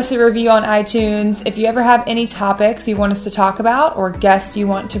 leave us a review on iTunes. If you ever have any topics you want us to talk about or guests you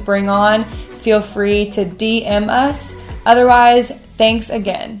want to bring on, feel free to DM us. Otherwise, thanks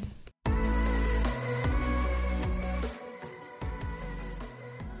again.